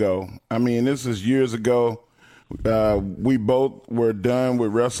time ago. I mean, this is years ago. We both were done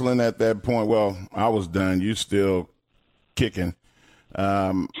with wrestling at that point. Well, I was done. You still kicking.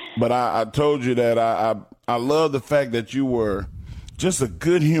 But I told you that I love the fact that you were just a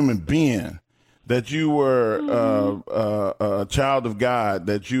good human being, that you were a child of God,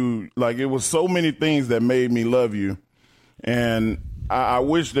 that you, like, it was so many things that made me love you. And I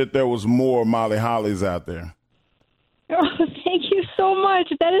wish that there was more Molly Hollies out there. Oh, thank you so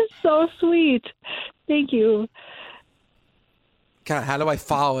much. That is so sweet. Thank you. God, how do I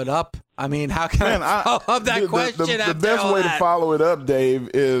follow it up? I mean, how can I follow up that question? The best way to follow it up,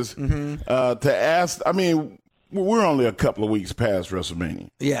 Dave, is to ask. I mean, we're only a couple of weeks past WrestleMania.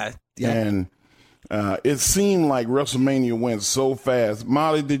 Yeah. And it seemed like WrestleMania went so fast.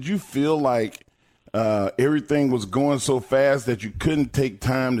 Molly, did you feel like everything was going so fast that you couldn't take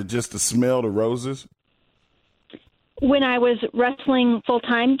time to smell the roses? When I was wrestling full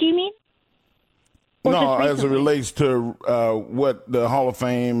time, do you mean? No, as it relates to what the Hall of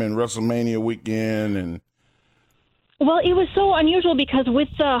Fame and WrestleMania weekend and. Well, it was so unusual because with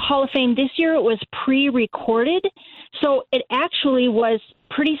the Hall of Fame this year, it was pre-recorded. So it actually was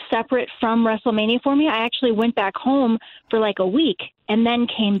pretty separate from WrestleMania for me. I actually went back home for like a week and then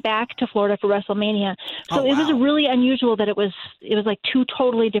came back to Florida for WrestleMania. So it was really unusual that it was like two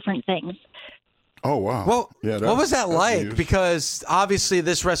totally different things. Oh, wow. Well, yeah, what was that like? News. Because obviously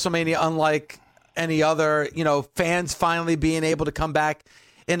this WrestleMania, unlike any other, fans finally being able to come back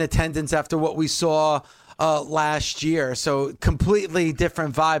in attendance after what we saw last year. So completely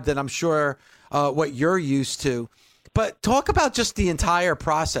different vibe than I'm sure what you're used to. But talk about just the entire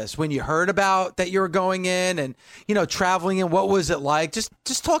process when you heard about that you were going in and, traveling in. What was it like?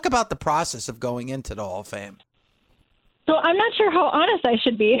 Just talk about the process of going into the Hall of Fame. So I'm not sure how honest I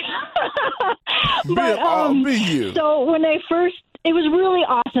should be. But be you. So when it was really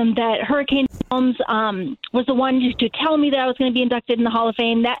awesome that Hurricane Helms was the one to tell me that I was going to be inducted in the Hall of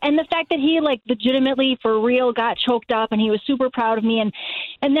Fame. And the fact that he legitimately for real got choked up and he was super proud of me and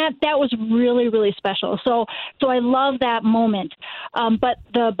that was really, really special. So I love that moment. But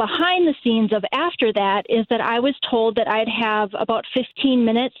the behind the scenes of after that is that I was told that I'd have about 15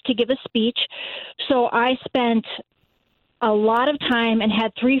 minutes to give a speech. So I spent a lot of time and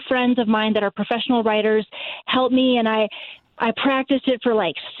had 3 friends of mine that are professional writers help me, and I practiced it for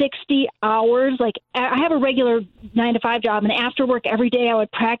like 60 hours. Like I have a regular 9-to-5 job, and after work every day I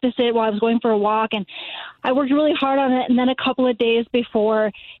would practice it while I was going for a walk, and I worked really hard on it. And then a couple of days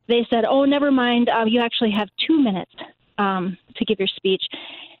before, they said, "Oh, never mind, you actually have 2 minutes to give your speech."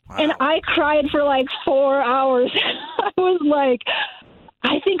 Wow. And I cried for like 4 hours. I was like,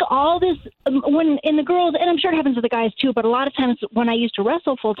 I think all this, when in the girls, and I'm sure it happens to the guys too, but a lot of times when I used to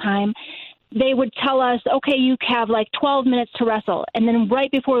wrestle full time, they would tell us, okay, you have like 12 minutes to wrestle. And then right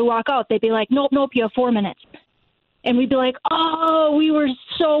before we walk out, they'd be like, nope, you have 4 minutes. And we'd be like, oh, we were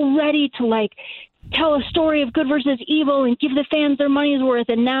so ready to like tell a story of good versus evil and give the fans their money's worth.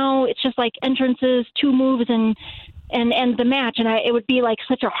 And now it's just like entrances, 2 moves and the match. And it would be like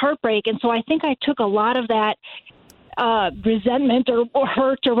such a heartbreak. And so I think I took a lot of that resentment or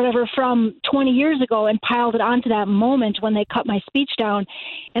hurt or whatever from 20 years ago and piled it onto that moment when they cut my speech down.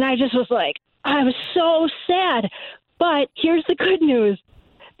 And I just was like, I was so sad. But here's the good news.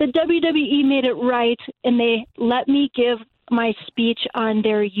 The WWE made it right, and they let me give my speech on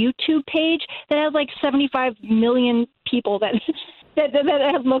their YouTube page that has like 75 million people that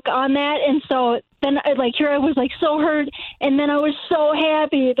look on that. And so then here I was like so hurt, and then I was so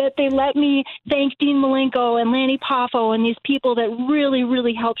happy that they let me thank Dean Malenko and Lanny Poffo and these people that really,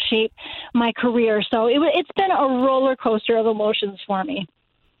 really helped shape my career. So it's been a roller coaster of emotions for me.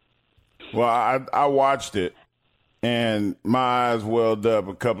 Well, I watched it, and my eyes welled up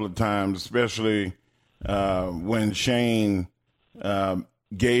a couple of times, especially when Shane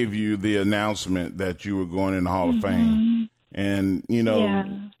gave you the announcement that you were going in the Hall of Fame. And,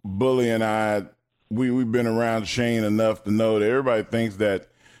 Bully and I, we've been around Shane enough to know that everybody thinks that,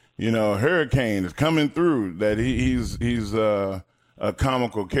 Hurricane is coming through, that he's a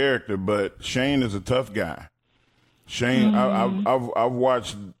comical character, but Shane is a tough guy. Shane, I've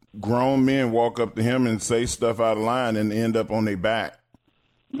watched grown men walk up to him and say stuff out of line and end up on their back.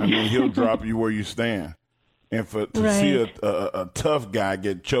 I mean, he'll drop you where you stand. And to see a tough guy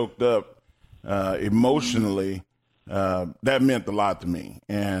get choked up emotionally, that meant a lot to me.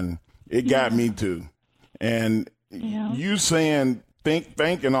 And it got me too. And you saying,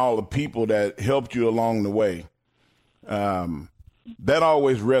 thanking all the people that helped you along the way, that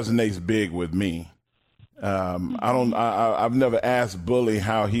always resonates big with me. I've never asked Bully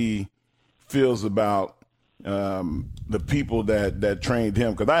how he feels about the people that trained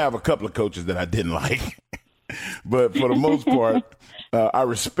him, because I have a couple of coaches that I didn't like. But for the most part, I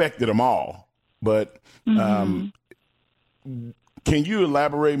respected them all. But can you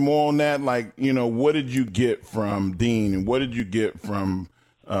elaborate more on that? Like, what did you get from Dean, and what did you get from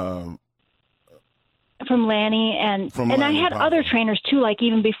Lanny and I had other trainers too, like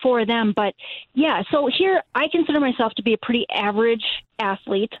even before them. But yeah, so here I consider myself to be a pretty average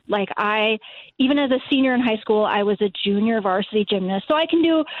athlete. Like even as a senior in high school, I was a junior varsity gymnast. So I can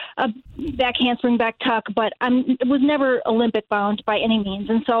do a back handspring, back tuck, but was never Olympic bound by any means.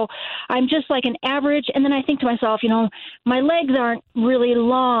 And so I'm just like an average. And then I think to myself, my legs aren't really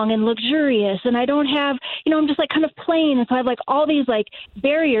long and luxurious, and I don't have, I'm just like kind of plain. And so I have like all these like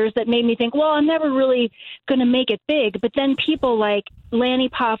barriers that made me think, well, I'm never really going to make it big. But then people like Lanny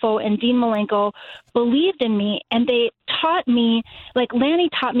Poffo and Dean Malenko believed in me, and they taught me, like Lanny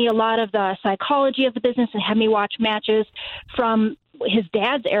taught me a lot of the psychology of the business and had me watch matches from his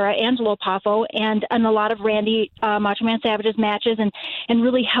dad's era, Angelo Poffo, and a lot of Randy Macho Man Savage's matches, and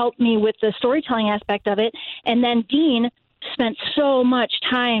really helped me with the storytelling aspect of it. And then Dean spent so much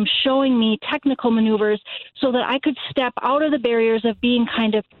time showing me technical maneuvers so that I could step out of the barriers of being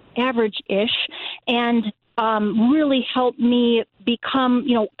kind of average-ish and really help me become,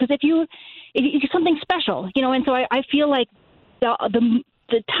 because if you're something special, and so I feel like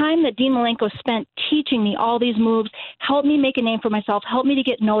the time that Dean Malenko spent teaching me all these moves helped me make a name for myself, helped me to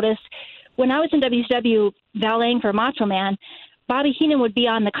get noticed. When I was in WCW valeting for Macho Man, Bobby Heenan would be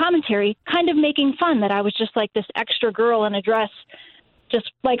on the commentary kind of making fun that I was just like this extra girl in a dress, just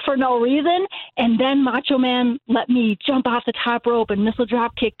like for no reason. And then Macho Man let me jump off the top rope and missile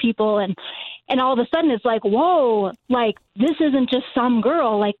drop kick people. And all of a sudden it's like, whoa, like this isn't just some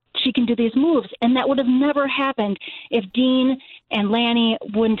girl, like she can do these moves. And that would have never happened if Dean and Lanny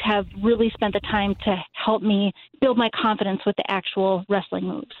wouldn't have really spent the time to help me build my confidence with the actual wrestling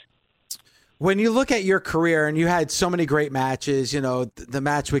moves. When you look at your career, and you had so many great matches, the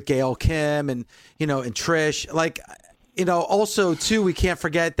match with Gail Kim and Trish, like, also too, we can't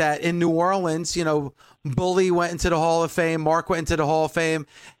forget that in New Orleans, Bully went into the Hall of Fame, Mark went into the Hall of Fame,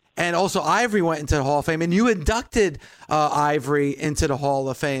 and also Ivory went into the Hall of Fame, and you inducted Ivory into the Hall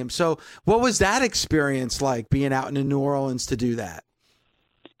of Fame. So what was that experience like, being out in New Orleans to do that?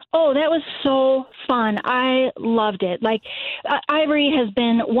 Oh, that was so fun. I loved it. Like, Ivory has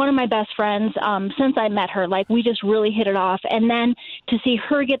been one of my best friends since I met her. Like, we just really hit it off. And then to see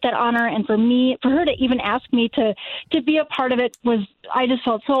her get that honor, and for her to even ask me to be a part of it, I just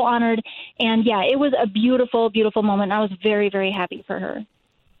felt so honored. And yeah, it was a beautiful, beautiful moment. I was very, very happy for her.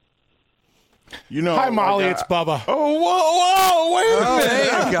 Hi, Molly. It's Bubba. Oh, whoa, wait a minute.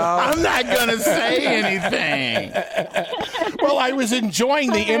 There you go. I'm not going to say anything. Well, I was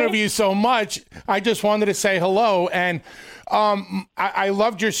enjoying the interview so much, I just wanted to say hello. And I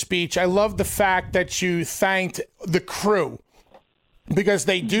loved your speech. I loved the fact that you thanked the crew. because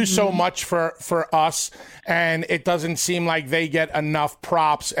they do so much for us, and it doesn't seem like they get enough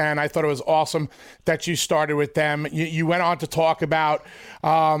props. And I thought it was awesome that you started with them. You went on to talk about,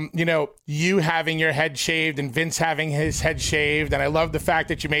 you having your head shaved and Vince having his head shaved. And I love the fact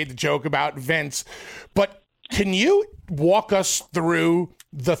that you made the joke about Vince. But can you walk us through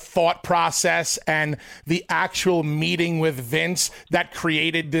the thought process and the actual meeting with Vince that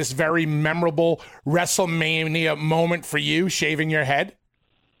created this very memorable WrestleMania moment for you, shaving your head?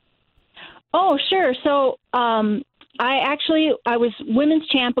 Oh, sure. So I was women's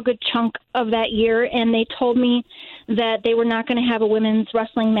champ a good chunk of that year, and they told me that they were not going to have a women's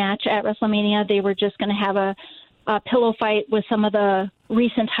wrestling match at WrestleMania. They were just going to have a pillow fight with some of the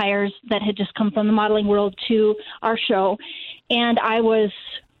recent hires that had just come from the modeling world to our show. And I was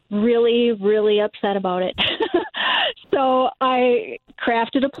really, really upset about it. So I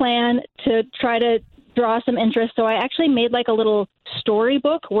crafted a plan to try to draw some interest. So I actually made like a little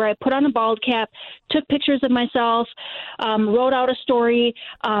storybook where I put on a bald cap, took pictures of myself, wrote out a story.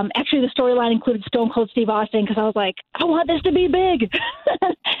 Actually, the storyline included Stone Cold Steve Austin because I was like, I want this to be big,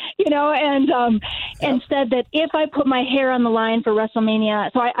 and said that if I put my hair on the line for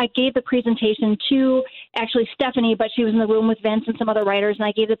WrestleMania, so I gave the presentation to actually Stephanie, but she was in the room with Vince and some other writers, and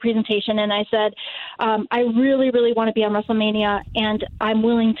I gave the presentation and I said, I really, really want to be on WrestleMania, and I'm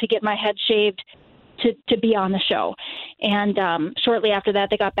willing to get my head shaved to be on the show. And shortly after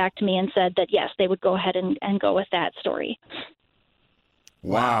that, they got back to me and said that, yes, they would go ahead and go with that story.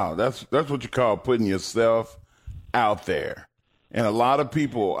 Wow. That's what you call putting yourself out there. And a lot of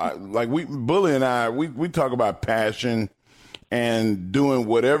people, Bully and I, we talk about passion and doing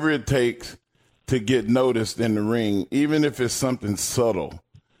whatever it takes to get noticed in the ring, even if it's something subtle.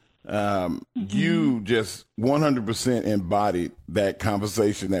 You just 100% embodied that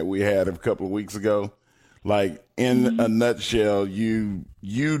conversation that we had a couple of weeks ago. Like, in a nutshell, you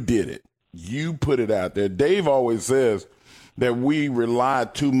did it. You put it out there. Dave always says that we rely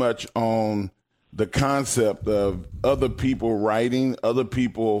too much on the concept of other people writing, other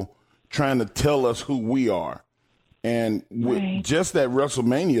people trying to tell us who we are. And with just that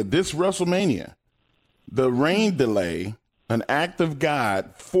this WrestleMania, the rain delay, an act of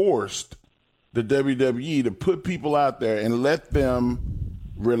God forced the WWE to put people out there and let them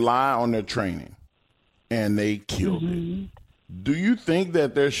rely on their training. And they killed it. Do you think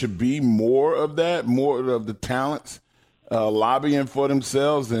that there should be more of that, more of the talents lobbying for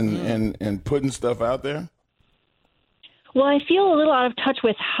themselves and putting stuff out there? Well, I feel a little out of touch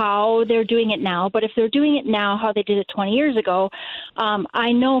with how they're doing it now, but if they're doing it now, how they did it 20 years ago,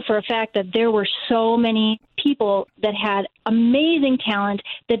 I know for a fact that there were so many people that had amazing talent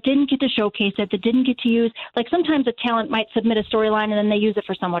that didn't get to showcase it, that didn't get to use. Like, sometimes a talent might submit a storyline and then they use it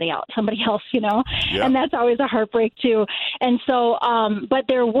for somebody else, Yep. And that's always a heartbreak too. And so, but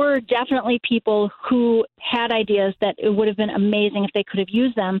there were definitely people who had ideas that it would have been amazing if they could have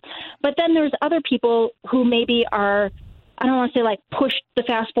used them. But then there's other people who maybe are, I don't want to say like pushed the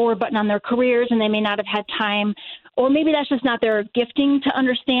fast forward button on their careers, and they may not have had time, or maybe that's just not their gifting to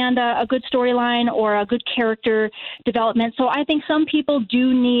understand a good storyline or a good character development. So I think some people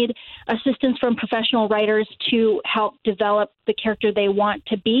do need assistance from professional writers to help develop the character they want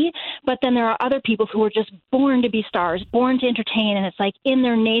to be. But then there are other people who are just born to be stars, born to entertain, and it's like in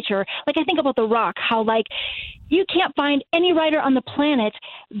their nature. Like, I think about The Rock, how like you can't find any writer on the planet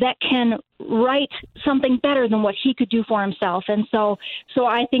that can write something better than what he could do for himself. And so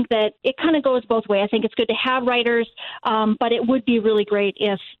I think that it kind of goes both ways. I think it's good to have writers, but it would be really great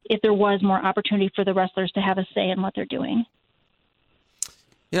if there was more opportunity for the wrestlers to have a say in what they're doing.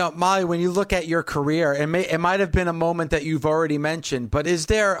 Molly, when you look at your career, it might have been a moment that you've already mentioned, but is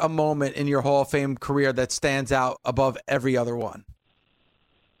there a moment in your Hall of Fame career that stands out above every other one?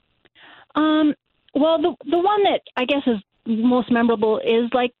 Well, the one that I guess is most memorable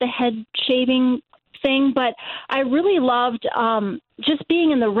is like the head shaving thing, but I really loved just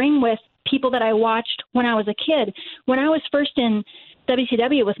being in the ring with people that I watched when I was a kid. When I was first in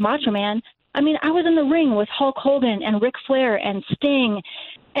WCW with Macho Man, I mean, I was in the ring with Hulk Hogan and Ric Flair and Sting,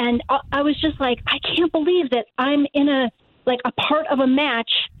 and I was just like, I can't believe that I'm in a part of a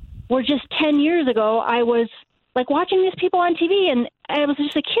match where just 10 years ago I was like watching these people on TV, and I was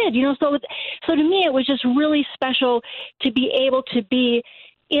just a kid, So to me, it was just really special to be able to be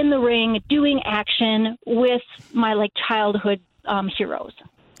in the ring doing action with my like childhood heroes.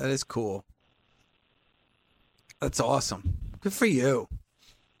 That is cool. That's awesome. Good for you.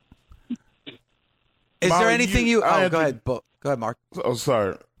 Is Molly, there anything go ahead. Go ahead, Mark. Oh,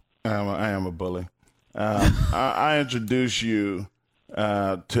 sorry. I am a bully. I introduced you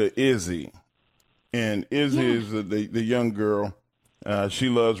to Izzy. And Izzy is the young girl She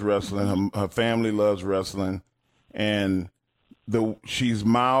loves wrestling. Her family loves wrestling, and she's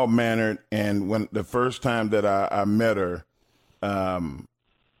mild mannered. And when the first time that I met her,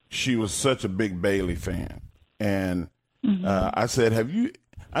 she was such a big Bayley fan, and I said,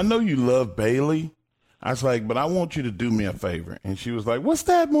 I know you love Bayley. I was like, but I want you to do me a favor. And she was like, what's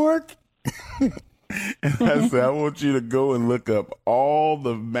that, Mark? And I said, I want you to go and look up all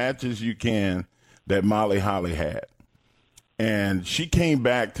the matches you can that Molly Holly had. And she came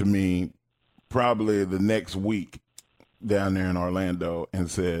back to me probably the next week down there in Orlando and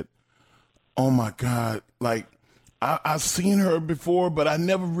said, oh, my God, like, I've seen her before, but I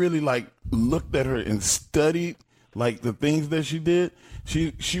never really, like, looked at her and studied, like, the things that she did.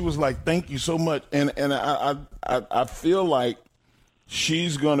 She was like, thank you so much. And I feel like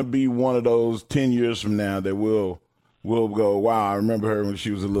she's going to be one of those 10 years from now that we'll go, wow, I remember her when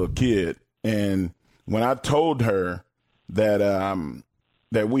she was a little kid. And when I told her that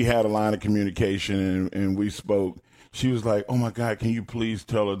we had a line of communication and we spoke, she was like, oh, my God, can you please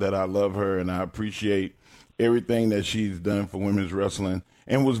tell her that I love her and I appreciate everything that she's done for women's wrestling,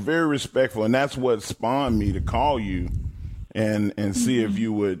 and was very respectful. And that's what spawned me to call you and see if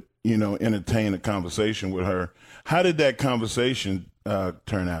you would, entertain a conversation with her. How did that conversation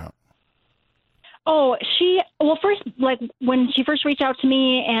turn out? Oh, first, like when she first reached out to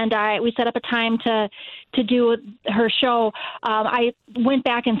me and we set up a time to do her show, I went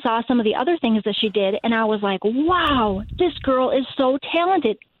back and saw some of the other things that she did, and I was like, wow, this girl is so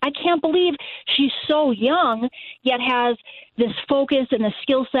talented. I can't believe she's so young, yet has this focus and this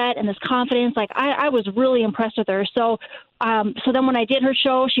skill set and this confidence. Like, I was really impressed with her. So then when I did her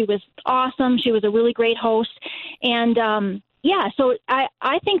show, she was awesome. She was a really great host. And, so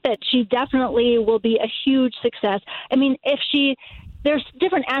I think that she definitely will be a huge success. I mean, there's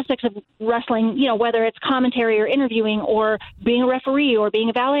different aspects of wrestling, whether it's commentary or interviewing or being a referee or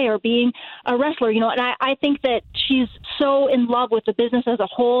being a valet or being a wrestler, and I think that she's so in love with the business as a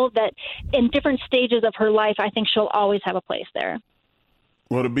whole that in different stages of her life, I think she'll always have a place there.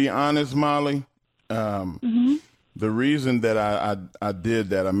 Well, to be honest, Molly, the reason that I did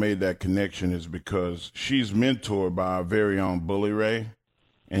that, I made that connection is because she's mentored by our very own Bully Ray,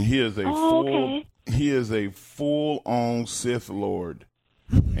 and he is a full-on Sith Lord,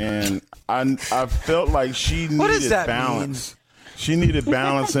 and I felt like she needed balance. She needed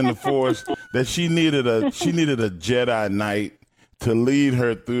balance in the Force. That she needed a Jedi Knight to lead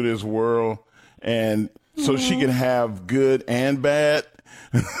her through this world, and so she can have good and bad.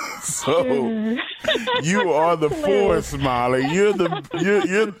 So you are the Force, Molly. You're the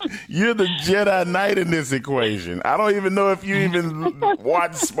Jedi Knight in this equation. I don't even know if you even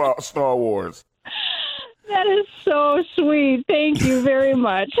watch Star Wars. That is so sweet. Thank you very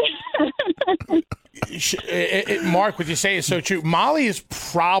much. Mark, what you say is so true. Molly is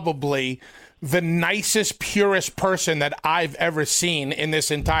probably the nicest, purest person that I've ever seen in this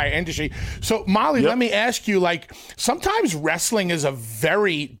entire industry. So, Molly, let me ask you, like, sometimes wrestling is a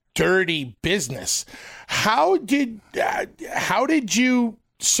very dirty business. How did you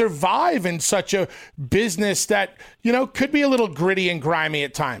survive in such a business that, could be a little gritty and grimy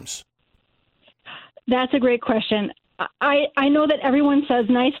at times? That's a great question. I know that everyone says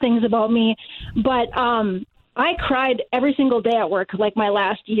nice things about me, but I cried every single day at work, like my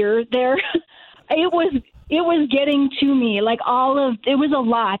last year there. It was getting to me, like it was a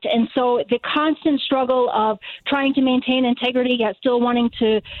lot. And so the constant struggle of trying to maintain integrity yet still wanting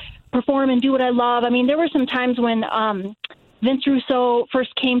to perform and do what I love. I mean, there were some times when Vince Russo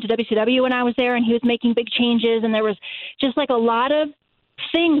first came to WCW when I was there, and he was making big changes, and there was just like a lot of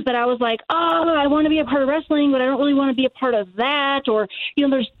things that I was like, oh, I want to be a part of wrestling, but I don't really want to be a part of that. Or, there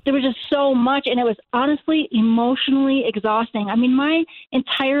was just so much, and it was honestly emotionally exhausting. I mean, my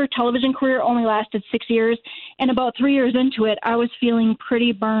entire television career only lasted 6 years, and about 3 years into it, I was feeling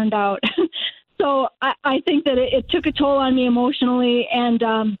pretty burned out. So I think that it took a toll on me emotionally, and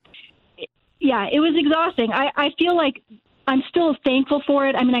it was exhausting. I feel like I'm still thankful for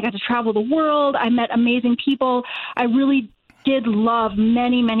it. I mean, I got to travel the world. I met amazing people. I really did love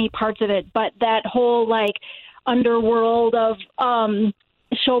many, many parts of it, but that whole like underworld of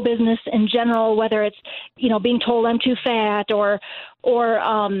show business in general, whether it's, being told I'm too fat or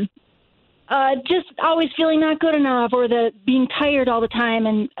just always feeling not good enough, or the being tired all the time.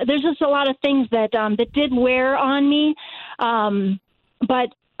 And there's just a lot of things that did wear on me.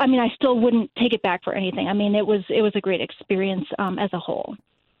 But I mean, I still wouldn't take it back for anything. I mean, it was a great experience as a whole.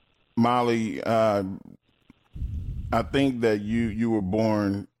 Molly, I think that you were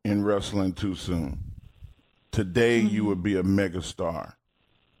born in wrestling too soon. Today, you would be a megastar.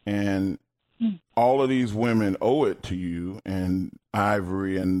 And all of these women owe it to you and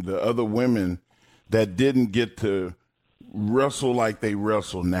Ivory and the other women that didn't get to wrestle like they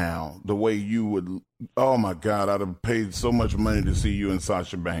wrestle now, the way you would. Oh my God, I'd have paid so much money to see you and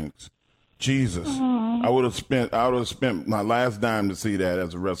Sasha Banks. Jesus, I would have spent my last dime to see that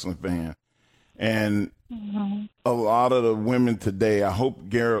as a wrestling fan. And a lot of the women today, I hope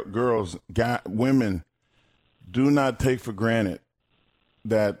women do not take for granted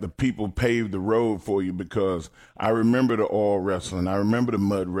that the people paved the road for you, because I remember the oil wrestling, I remember the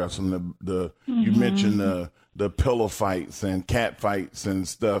mud wrestling, you mentioned the pillow fights and cat fights and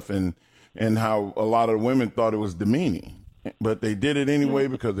stuff, and how a lot of the women thought it was demeaning, but they did it anyway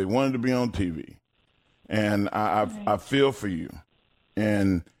because they wanted to be on TV. And I feel for you,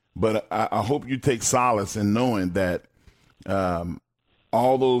 but I hope you take solace in knowing that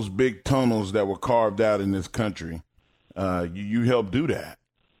all those big tunnels that were carved out in this country, you helped do that,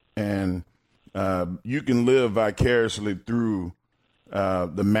 and you can live vicariously through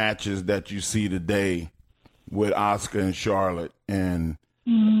the matches that you see today with Asuka and Charlotte, and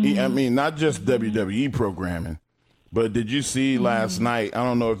I mean, not just WWE programming, but did you see last night? I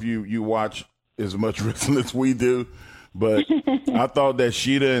don't know if you watch as much wrestling as we do, but I thought that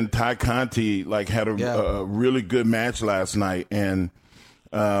Shida and Ty Conti had a really good match last night, and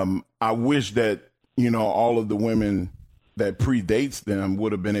I wish that all of the women that predates them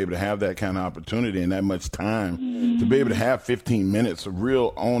would have been able to have that kind of opportunity and that much time to be able to have 15 minutes of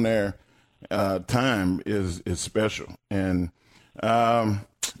real on-air time is special. And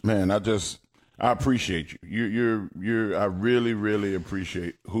man, I appreciate you. I really, really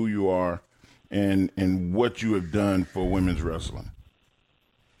appreciate who you are and what you have done for women's wrestling.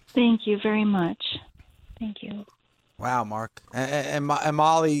 Thank you very much. Thank you. Wow, Mark. And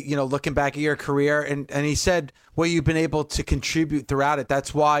Molly, looking back at your career, and he said what you've been able to contribute throughout it.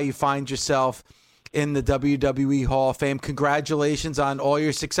 That's why you find yourself in the WWE Hall of Fame. Congratulations on all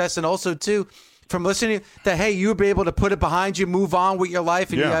your success. And also, too, from listening that, hey, you'll be able to put it behind you, move on with your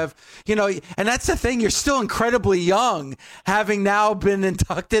life. And you have, and that's the thing. You're still incredibly young, having now been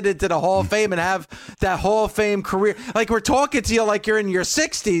inducted into the Hall of Fame and have that Hall of Fame career. Like, we're talking to you like you're in your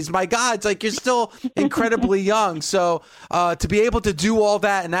 60s. My God, it's like you're still incredibly young. So to be able to do all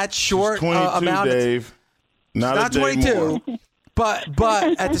that in that short amount of Dave. Not 22. But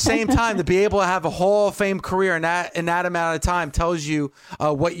at the same time, to be able to have a Hall of Fame career in that amount of time tells you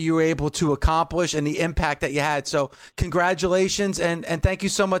what you were able to accomplish and the impact that you had. So congratulations, and thank you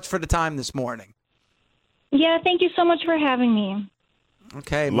so much for the time this morning. Yeah, thank you so much for having me.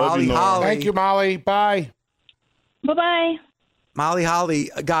 Okay, Love Molly you, Holly. Thank you, Molly. Bye. Bye-bye. Molly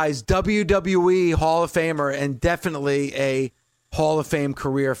Holly, guys, WWE Hall of Famer, and definitely a Hall of Fame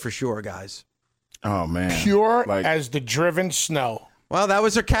career for sure, guys. Oh, man. Pure as the driven snow. Well, that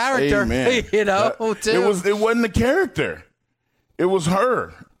was her character. Amen. Too. It wasn't a character. It was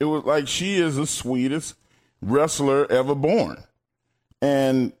her. It was like, she is the sweetest wrestler ever born.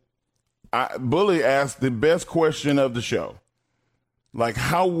 And Bully asked the best question of the show. Like,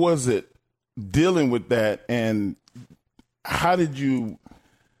 how was it dealing with that, and how did you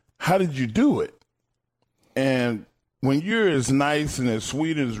do it? And when you're as nice and as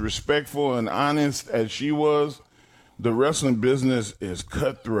sweet and as respectful and honest as she was, the wrestling business is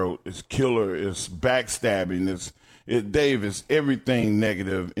cutthroat, it's killer, it's backstabbing, Dave, it's everything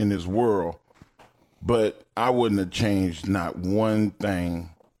negative in this world. But I wouldn't have changed not one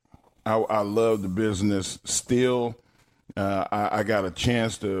thing. I love the business still. I got a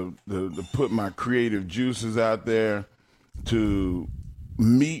chance to put my creative juices out there, to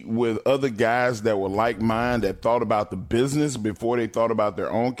meet with other guys that were like mine, that thought about the business before they thought about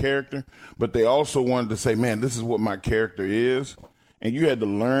their own character, but they also wanted to say, man, this is what my character is. And you had to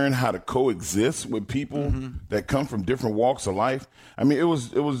learn how to coexist with people that come from different walks of life. I mean, it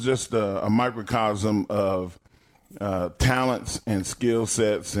was just a microcosm of talents and skill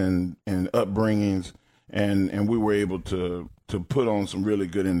sets and upbringings, and we were able to put on some really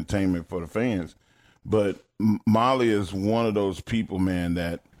good entertainment for the fans. But Molly is one of those people, man,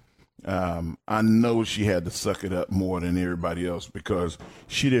 that I know she had to suck it up more than everybody else, because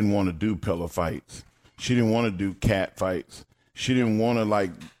she didn't want to do pillow fights. She didn't want to do cat fights. She didn't want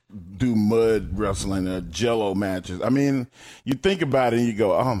to, do mud wrestling or jello matches. I mean, you think about it and you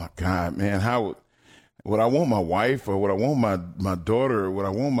go, oh, my God, man, how would I want my wife, or would I want my daughter, or would I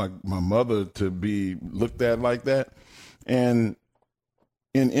want my mother to be looked at like that? And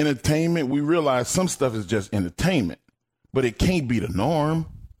in entertainment, we realize some stuff is just entertainment, but it can't be the norm.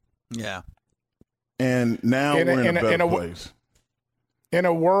 Yeah. And now we're in a better place. In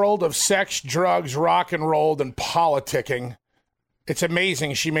a world of sex, drugs, rock and roll, and politicking, it's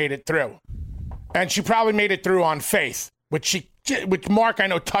amazing she made it through. And she probably made it through on faith, which Mark, I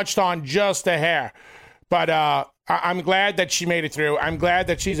know, touched on just a hair. But I'm glad that she made it through. I'm glad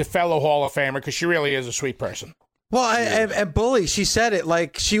that she's a fellow Hall of Famer because she really is a sweet person. Well, and Bully, she said it,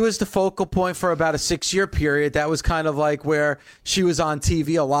 like, she was the focal point for about a 6-year period. That was kind of like where she was on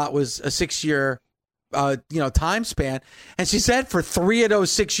TV a lot, was a 6-year time span. And she said for 3 of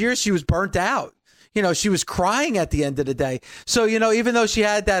those 6 years, she was burnt out. She was crying at the end of the day. So, even though she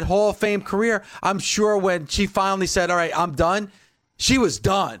had that Hall of Fame career, I'm sure when she finally said, all right, I'm done, she was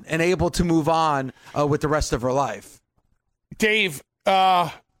done and able to move on with the rest of her life. Dave,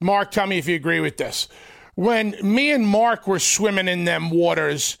 Mark, tell me if you agree with this. When me and Mark were swimming in them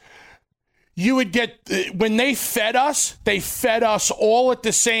waters, you would get, when they fed us all at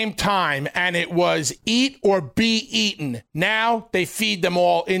the same time, and it was eat or be eaten. Now they feed them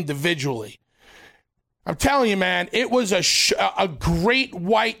all individually. I'm telling you, man, it was a great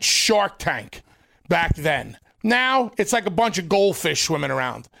white shark tank back then. Now it's like a bunch of goldfish swimming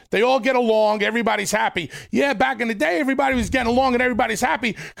around. They all get along. Everybody's happy. Yeah, back in the day, everybody was getting along and everybody's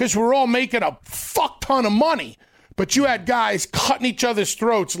happy because we're all making a fuck ton of money. But you had guys cutting each other's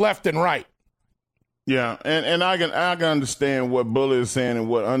throats left and right. Yeah, and I can understand what Bully is saying and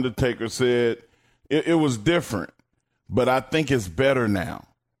what Undertaker said. It was different, but I think it's better now.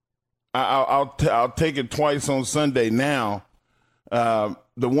 I'll take it twice on Sunday now.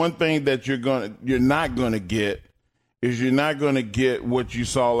 The one thing that you're not gonna get is you're not gonna get what you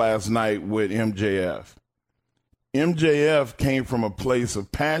saw last night with MJF. MJF came from a place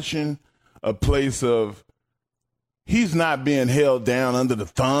of passion, a place of he's not being held down under the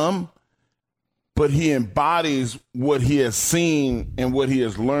thumb, but he embodies what he has seen and what he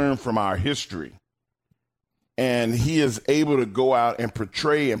has learned from our history. And he is able to go out and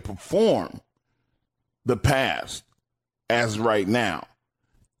portray and perform the past as right now.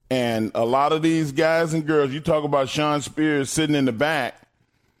 And a lot of these guys and girls, you talk about Shawn Spears sitting in the back,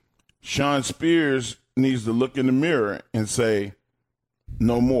 Shawn Spears needs to look in the mirror and say,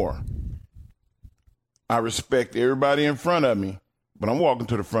 no more. I respect everybody in front of me, but I'm walking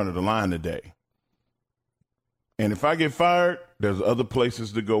to the front of the line today. And if I get fired, there's other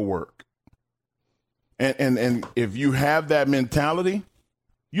places to go work. And if you have that mentality,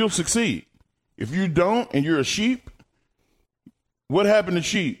 you'll succeed. If you don't and you're a sheep, what happened to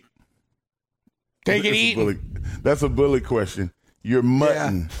sheep? They get eaten. That's a Bully question. You're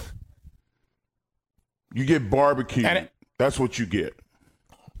mutton. Yeah. You get barbecued. That's what you get.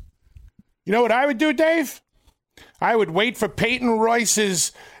 You know what I would do, Dave? I would wait for Peyton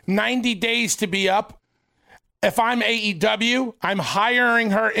Royce's 90 days to be up. If I'm AEW, I'm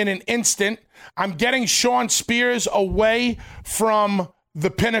hiring her in an instant. I'm getting Shawn Spears away from the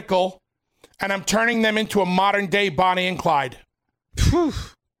Pinnacle, and I'm turning them into a modern-day Bonnie and Clyde.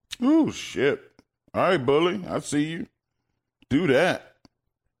 Ooh, shit. All right, Bully, I see you. Do that.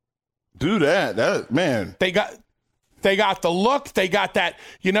 That man. They got the look. They got that,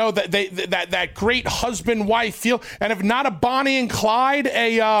 that great husband-wife feel. And if not a Bonnie and Clyde,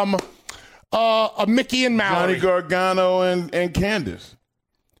 a Mickey and Mallory. Johnny Gargano and Candice.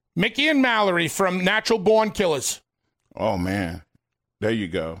 Mickey and Mallory from Natural Born Killers. Oh, man. There you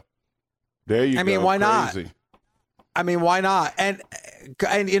go. I mean, why not? I mean, why not? And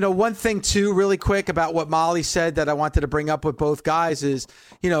one thing, too, really quick about what Molly said that I wanted to bring up with both guys is,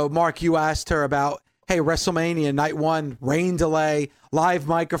 Mark, you asked her about, hey, WrestleMania, night one, rain delay, live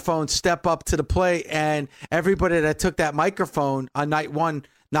microphone, step up to the plate, and everybody that took that microphone on night one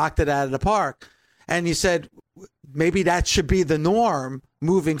knocked it out of the park. And you said maybe that should be the norm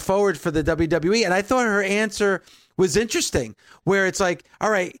moving forward for the WWE. And I thought her answer was interesting, where it's like, all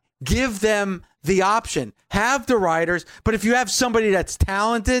right, give them the option, have the writers, but if you have somebody that's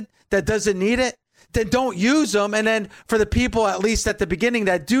talented that doesn't need it, then don't use them. And then for the people, at least at the beginning,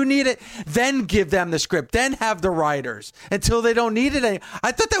 that do need it, then give them the script, then have the writers until they don't need it.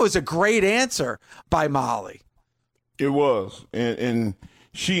 I thought that was a great answer by Molly. It was. And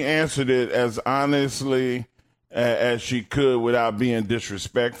she answered it as honestly as she could without being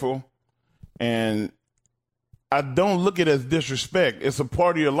disrespectful. And I don't look at it as disrespect. It's a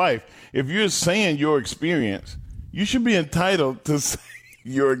part of your life. If you're saying your experience, you should be entitled to say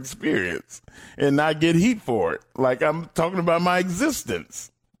your experience and not get heat for it. Like I'm talking about my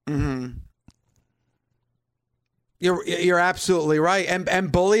existence. Mm-hmm. You're absolutely right.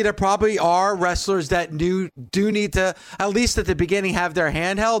 And Bully, there probably are wrestlers that do need to, at least at the beginning, have their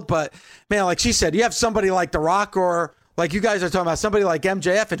hand held. But, man, like she said, you have somebody like The Rock or like you guys are talking about, somebody like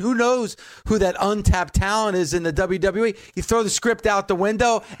MJF, and who knows who that untapped talent is in the WWE. You throw the script out the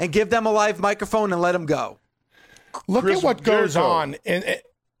window and give them a live microphone and let them go. Look at what goes on. And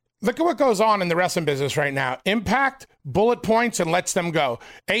Look at what goes on in the wrestling business right now. Impact, bullet points, and lets them go.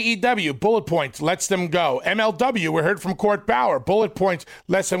 AEW, bullet points, lets them go. MLW, we heard from Court Bauer, bullet points,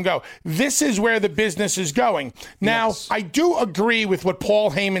 lets them go. This is where the business is going. Now, yes. I do agree with what Paul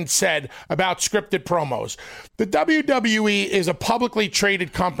Heyman said about scripted promos. The WWE is a publicly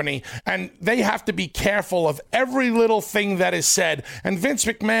traded company, and they have to be careful of every little thing that is said. And Vince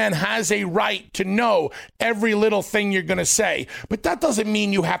McMahon has a right to know every little thing you're going to say. But that doesn't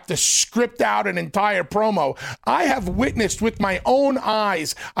mean you have to script out an entire promo. I have witnessed with my own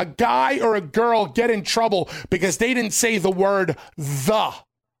eyes a guy or a girl get in trouble because they didn't say the word the.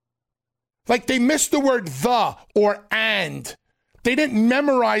 Like they missed the word the or and. They didn't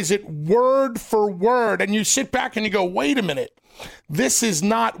memorize it word for word. And you sit back and you go, wait a minute. This is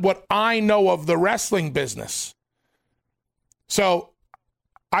not what I know of the wrestling business. So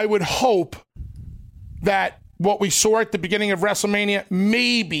I would hope that what we saw at the beginning of WrestleMania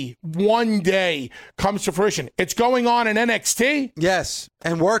maybe one day comes to fruition. It's going on in NXT. Yes,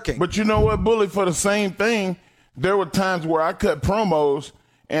 and working. But you know what, Bully, for the same thing, there were times where I cut promos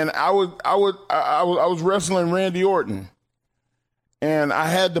and I was wrestling Randy Orton. And I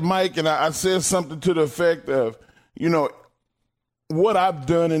had the mic and I said something to the effect of, you know, what I've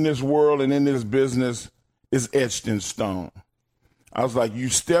done in this world and in this business is etched in stone. I was like, you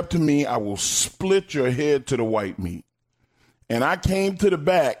step to me, I will split your head to the white meat. And I came to the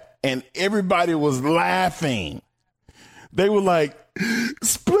back and everybody was laughing. They were like,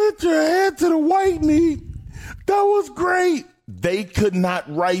 split your head to the white meat. That was great. They could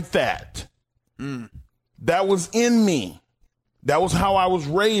not write that. That was in me. That was how I was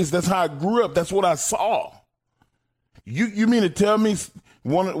raised. That's how I grew up. That's what I saw. You mean to tell me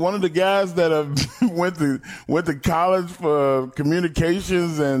one of the guys that went to college for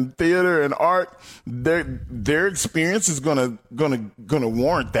communications and theater and art, their experience is gonna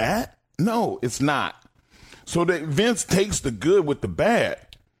warrant that? No, it's not. So that Vince takes the good with the bad.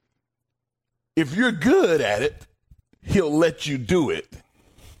 If you're good at it, he'll let you do it.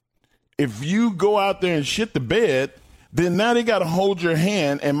 If you go out there and shit the bed, then now they got to hold your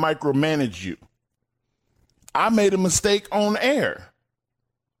hand and micromanage you. I made a mistake on air.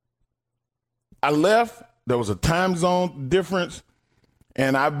 I left. There was a time zone difference,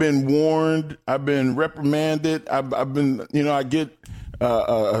 and I've been warned. I've been reprimanded. I've been, I get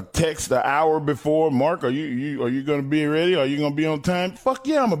a text an hour before. Mark, are you going to be ready? Are you going to be on time? Fuck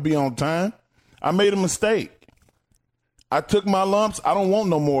yeah, I'm going to be on time. I made a mistake. I took my lumps. I don't want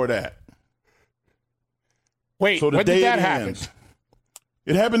no more of that. Wait, so when did that happen?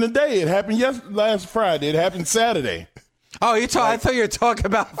 It happened today. It happened last Friday. It happened Saturday. Oh, I thought you were talking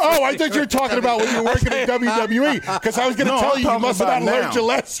about. Oh, I thought you were talking about when you were working at WWE. Because I was going to tell you must have not learned your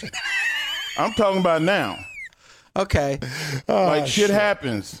lesson. I'm talking about now. Okay. Shit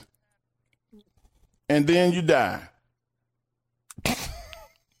happens. And then you die.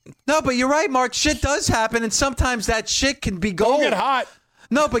 No, but you're right, Mark. Shit does happen, and sometimes that shit can be gold. Don't get hot.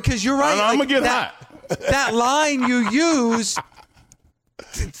 No, because you're right. I'm going to get hot. That line you use,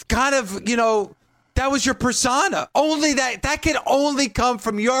 it's kind of, that was your persona. Only that can only come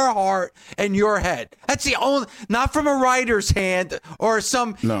from your heart and your head. That's the only, not from a writer's hand or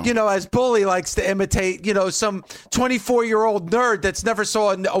some, as Bully likes to imitate, some 24-year-old nerd that's never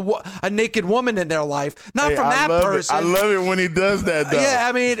saw a naked woman in their life. Not from that person. I love it when he does that, though. Yeah,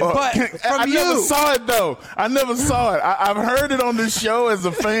 I mean, but from you. I never saw it, though. I never saw it. I've heard it on this show as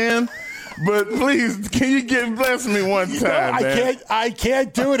a fan. But please, can you bless me one time, man? I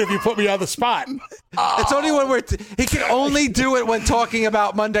can't do it if you put me on the spot. It's only when he can only do it when talking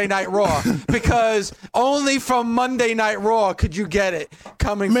about Monday Night Raw, because only from Monday Night Raw could you get it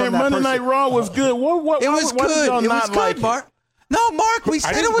coming from that Monday person. Night Raw was good. What? It was good. It was good, Mark. No, Mark, we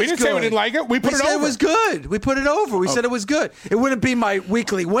said it was good. We didn't say we didn't like it. We put it over. Said it was good. We put it over. We said it was good. It wouldn't be my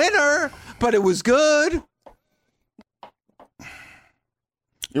weekly winner, but it was good.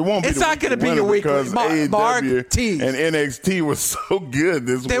 It won't be. It's not going to be your weekly. Mark T and NXT was so good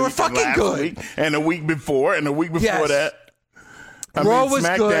this week. They were fucking good. Week, and the week before, and the week before that. Raw was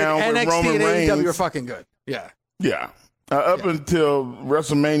SmackDown good. NXT and AEW were fucking good. Yeah. Yeah. Up until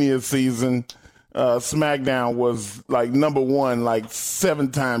WrestleMania season, SmackDown was like number one like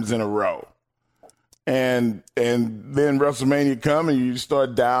 7 times in a row. And then WrestleMania come and you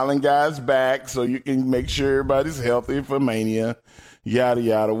start dialing guys back so you can make sure everybody's healthy for Mania. Yada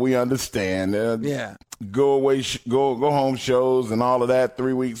yada. We understand. Go away, go home shows and all of that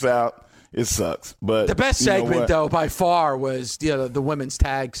 3 weeks out. It sucks. But the best segment though by far was the women's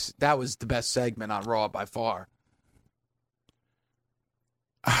tags. That was the best segment on Raw by far.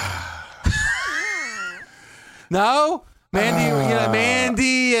 No,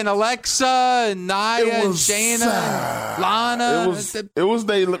 Mandy and Alexa and Naya and Shayna and Lana.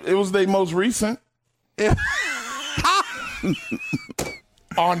 It was they most recent.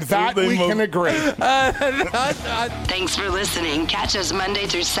 On that, we can agree. Thanks for listening. Catch us Monday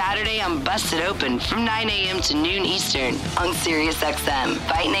through Saturday on Busted Open from 9 a.m. to noon Eastern on SiriusXM,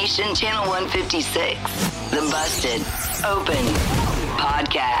 Fight Nation Channel 156. The Busted Open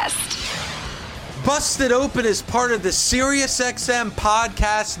Podcast. Busted Open is part of the SiriusXM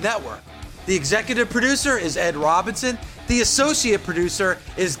Podcast Network. The executive producer is Ed Robinson. The associate producer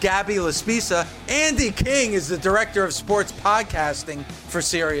is Gabby Laspisa. Andy King is the director of sports podcasting for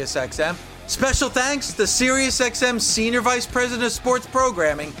SiriusXM. Special thanks to SiriusXM Senior Vice President of Sports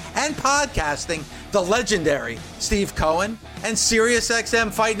Programming and Podcasting, the legendary Steve Cohen, and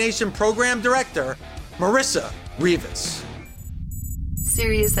SiriusXM Fight Nation Program Director, Marissa Rivas.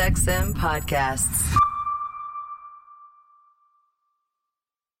 SiriusXM Podcasts.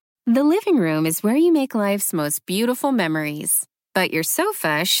 The living room is where you make life's most beautiful memories. But your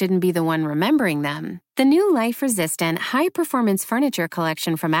sofa shouldn't be the one remembering them. The new life-resistant, high-performance furniture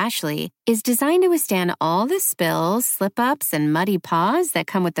collection from Ashley is designed to withstand all the spills, slip-ups, and muddy paws that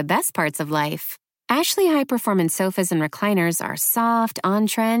come with the best parts of life. Ashley high-performance sofas and recliners are soft,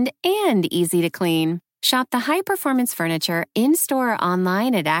 on-trend, and easy to clean. Shop the high-performance furniture in-store or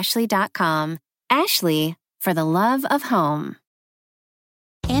online at ashley.com. Ashley, for the love of home.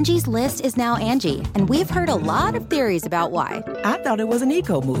 Angie's List is now Angie, and we've heard a lot of theories about why. I thought it was an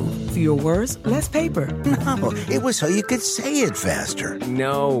eco move. Fewer words, less paper. No, it was so you could say it faster.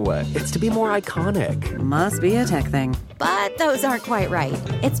 No, it's to be more iconic. Must be a tech thing. But those aren't quite right.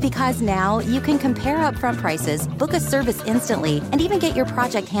 It's because now you can compare upfront prices, book a service instantly, and even get your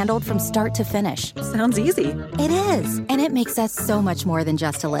project handled from start to finish. Sounds easy. It is, and it makes us so much more than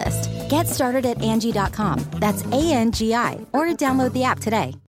just a list. Get started at Angie.com. That's ANGI, or download the app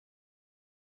today.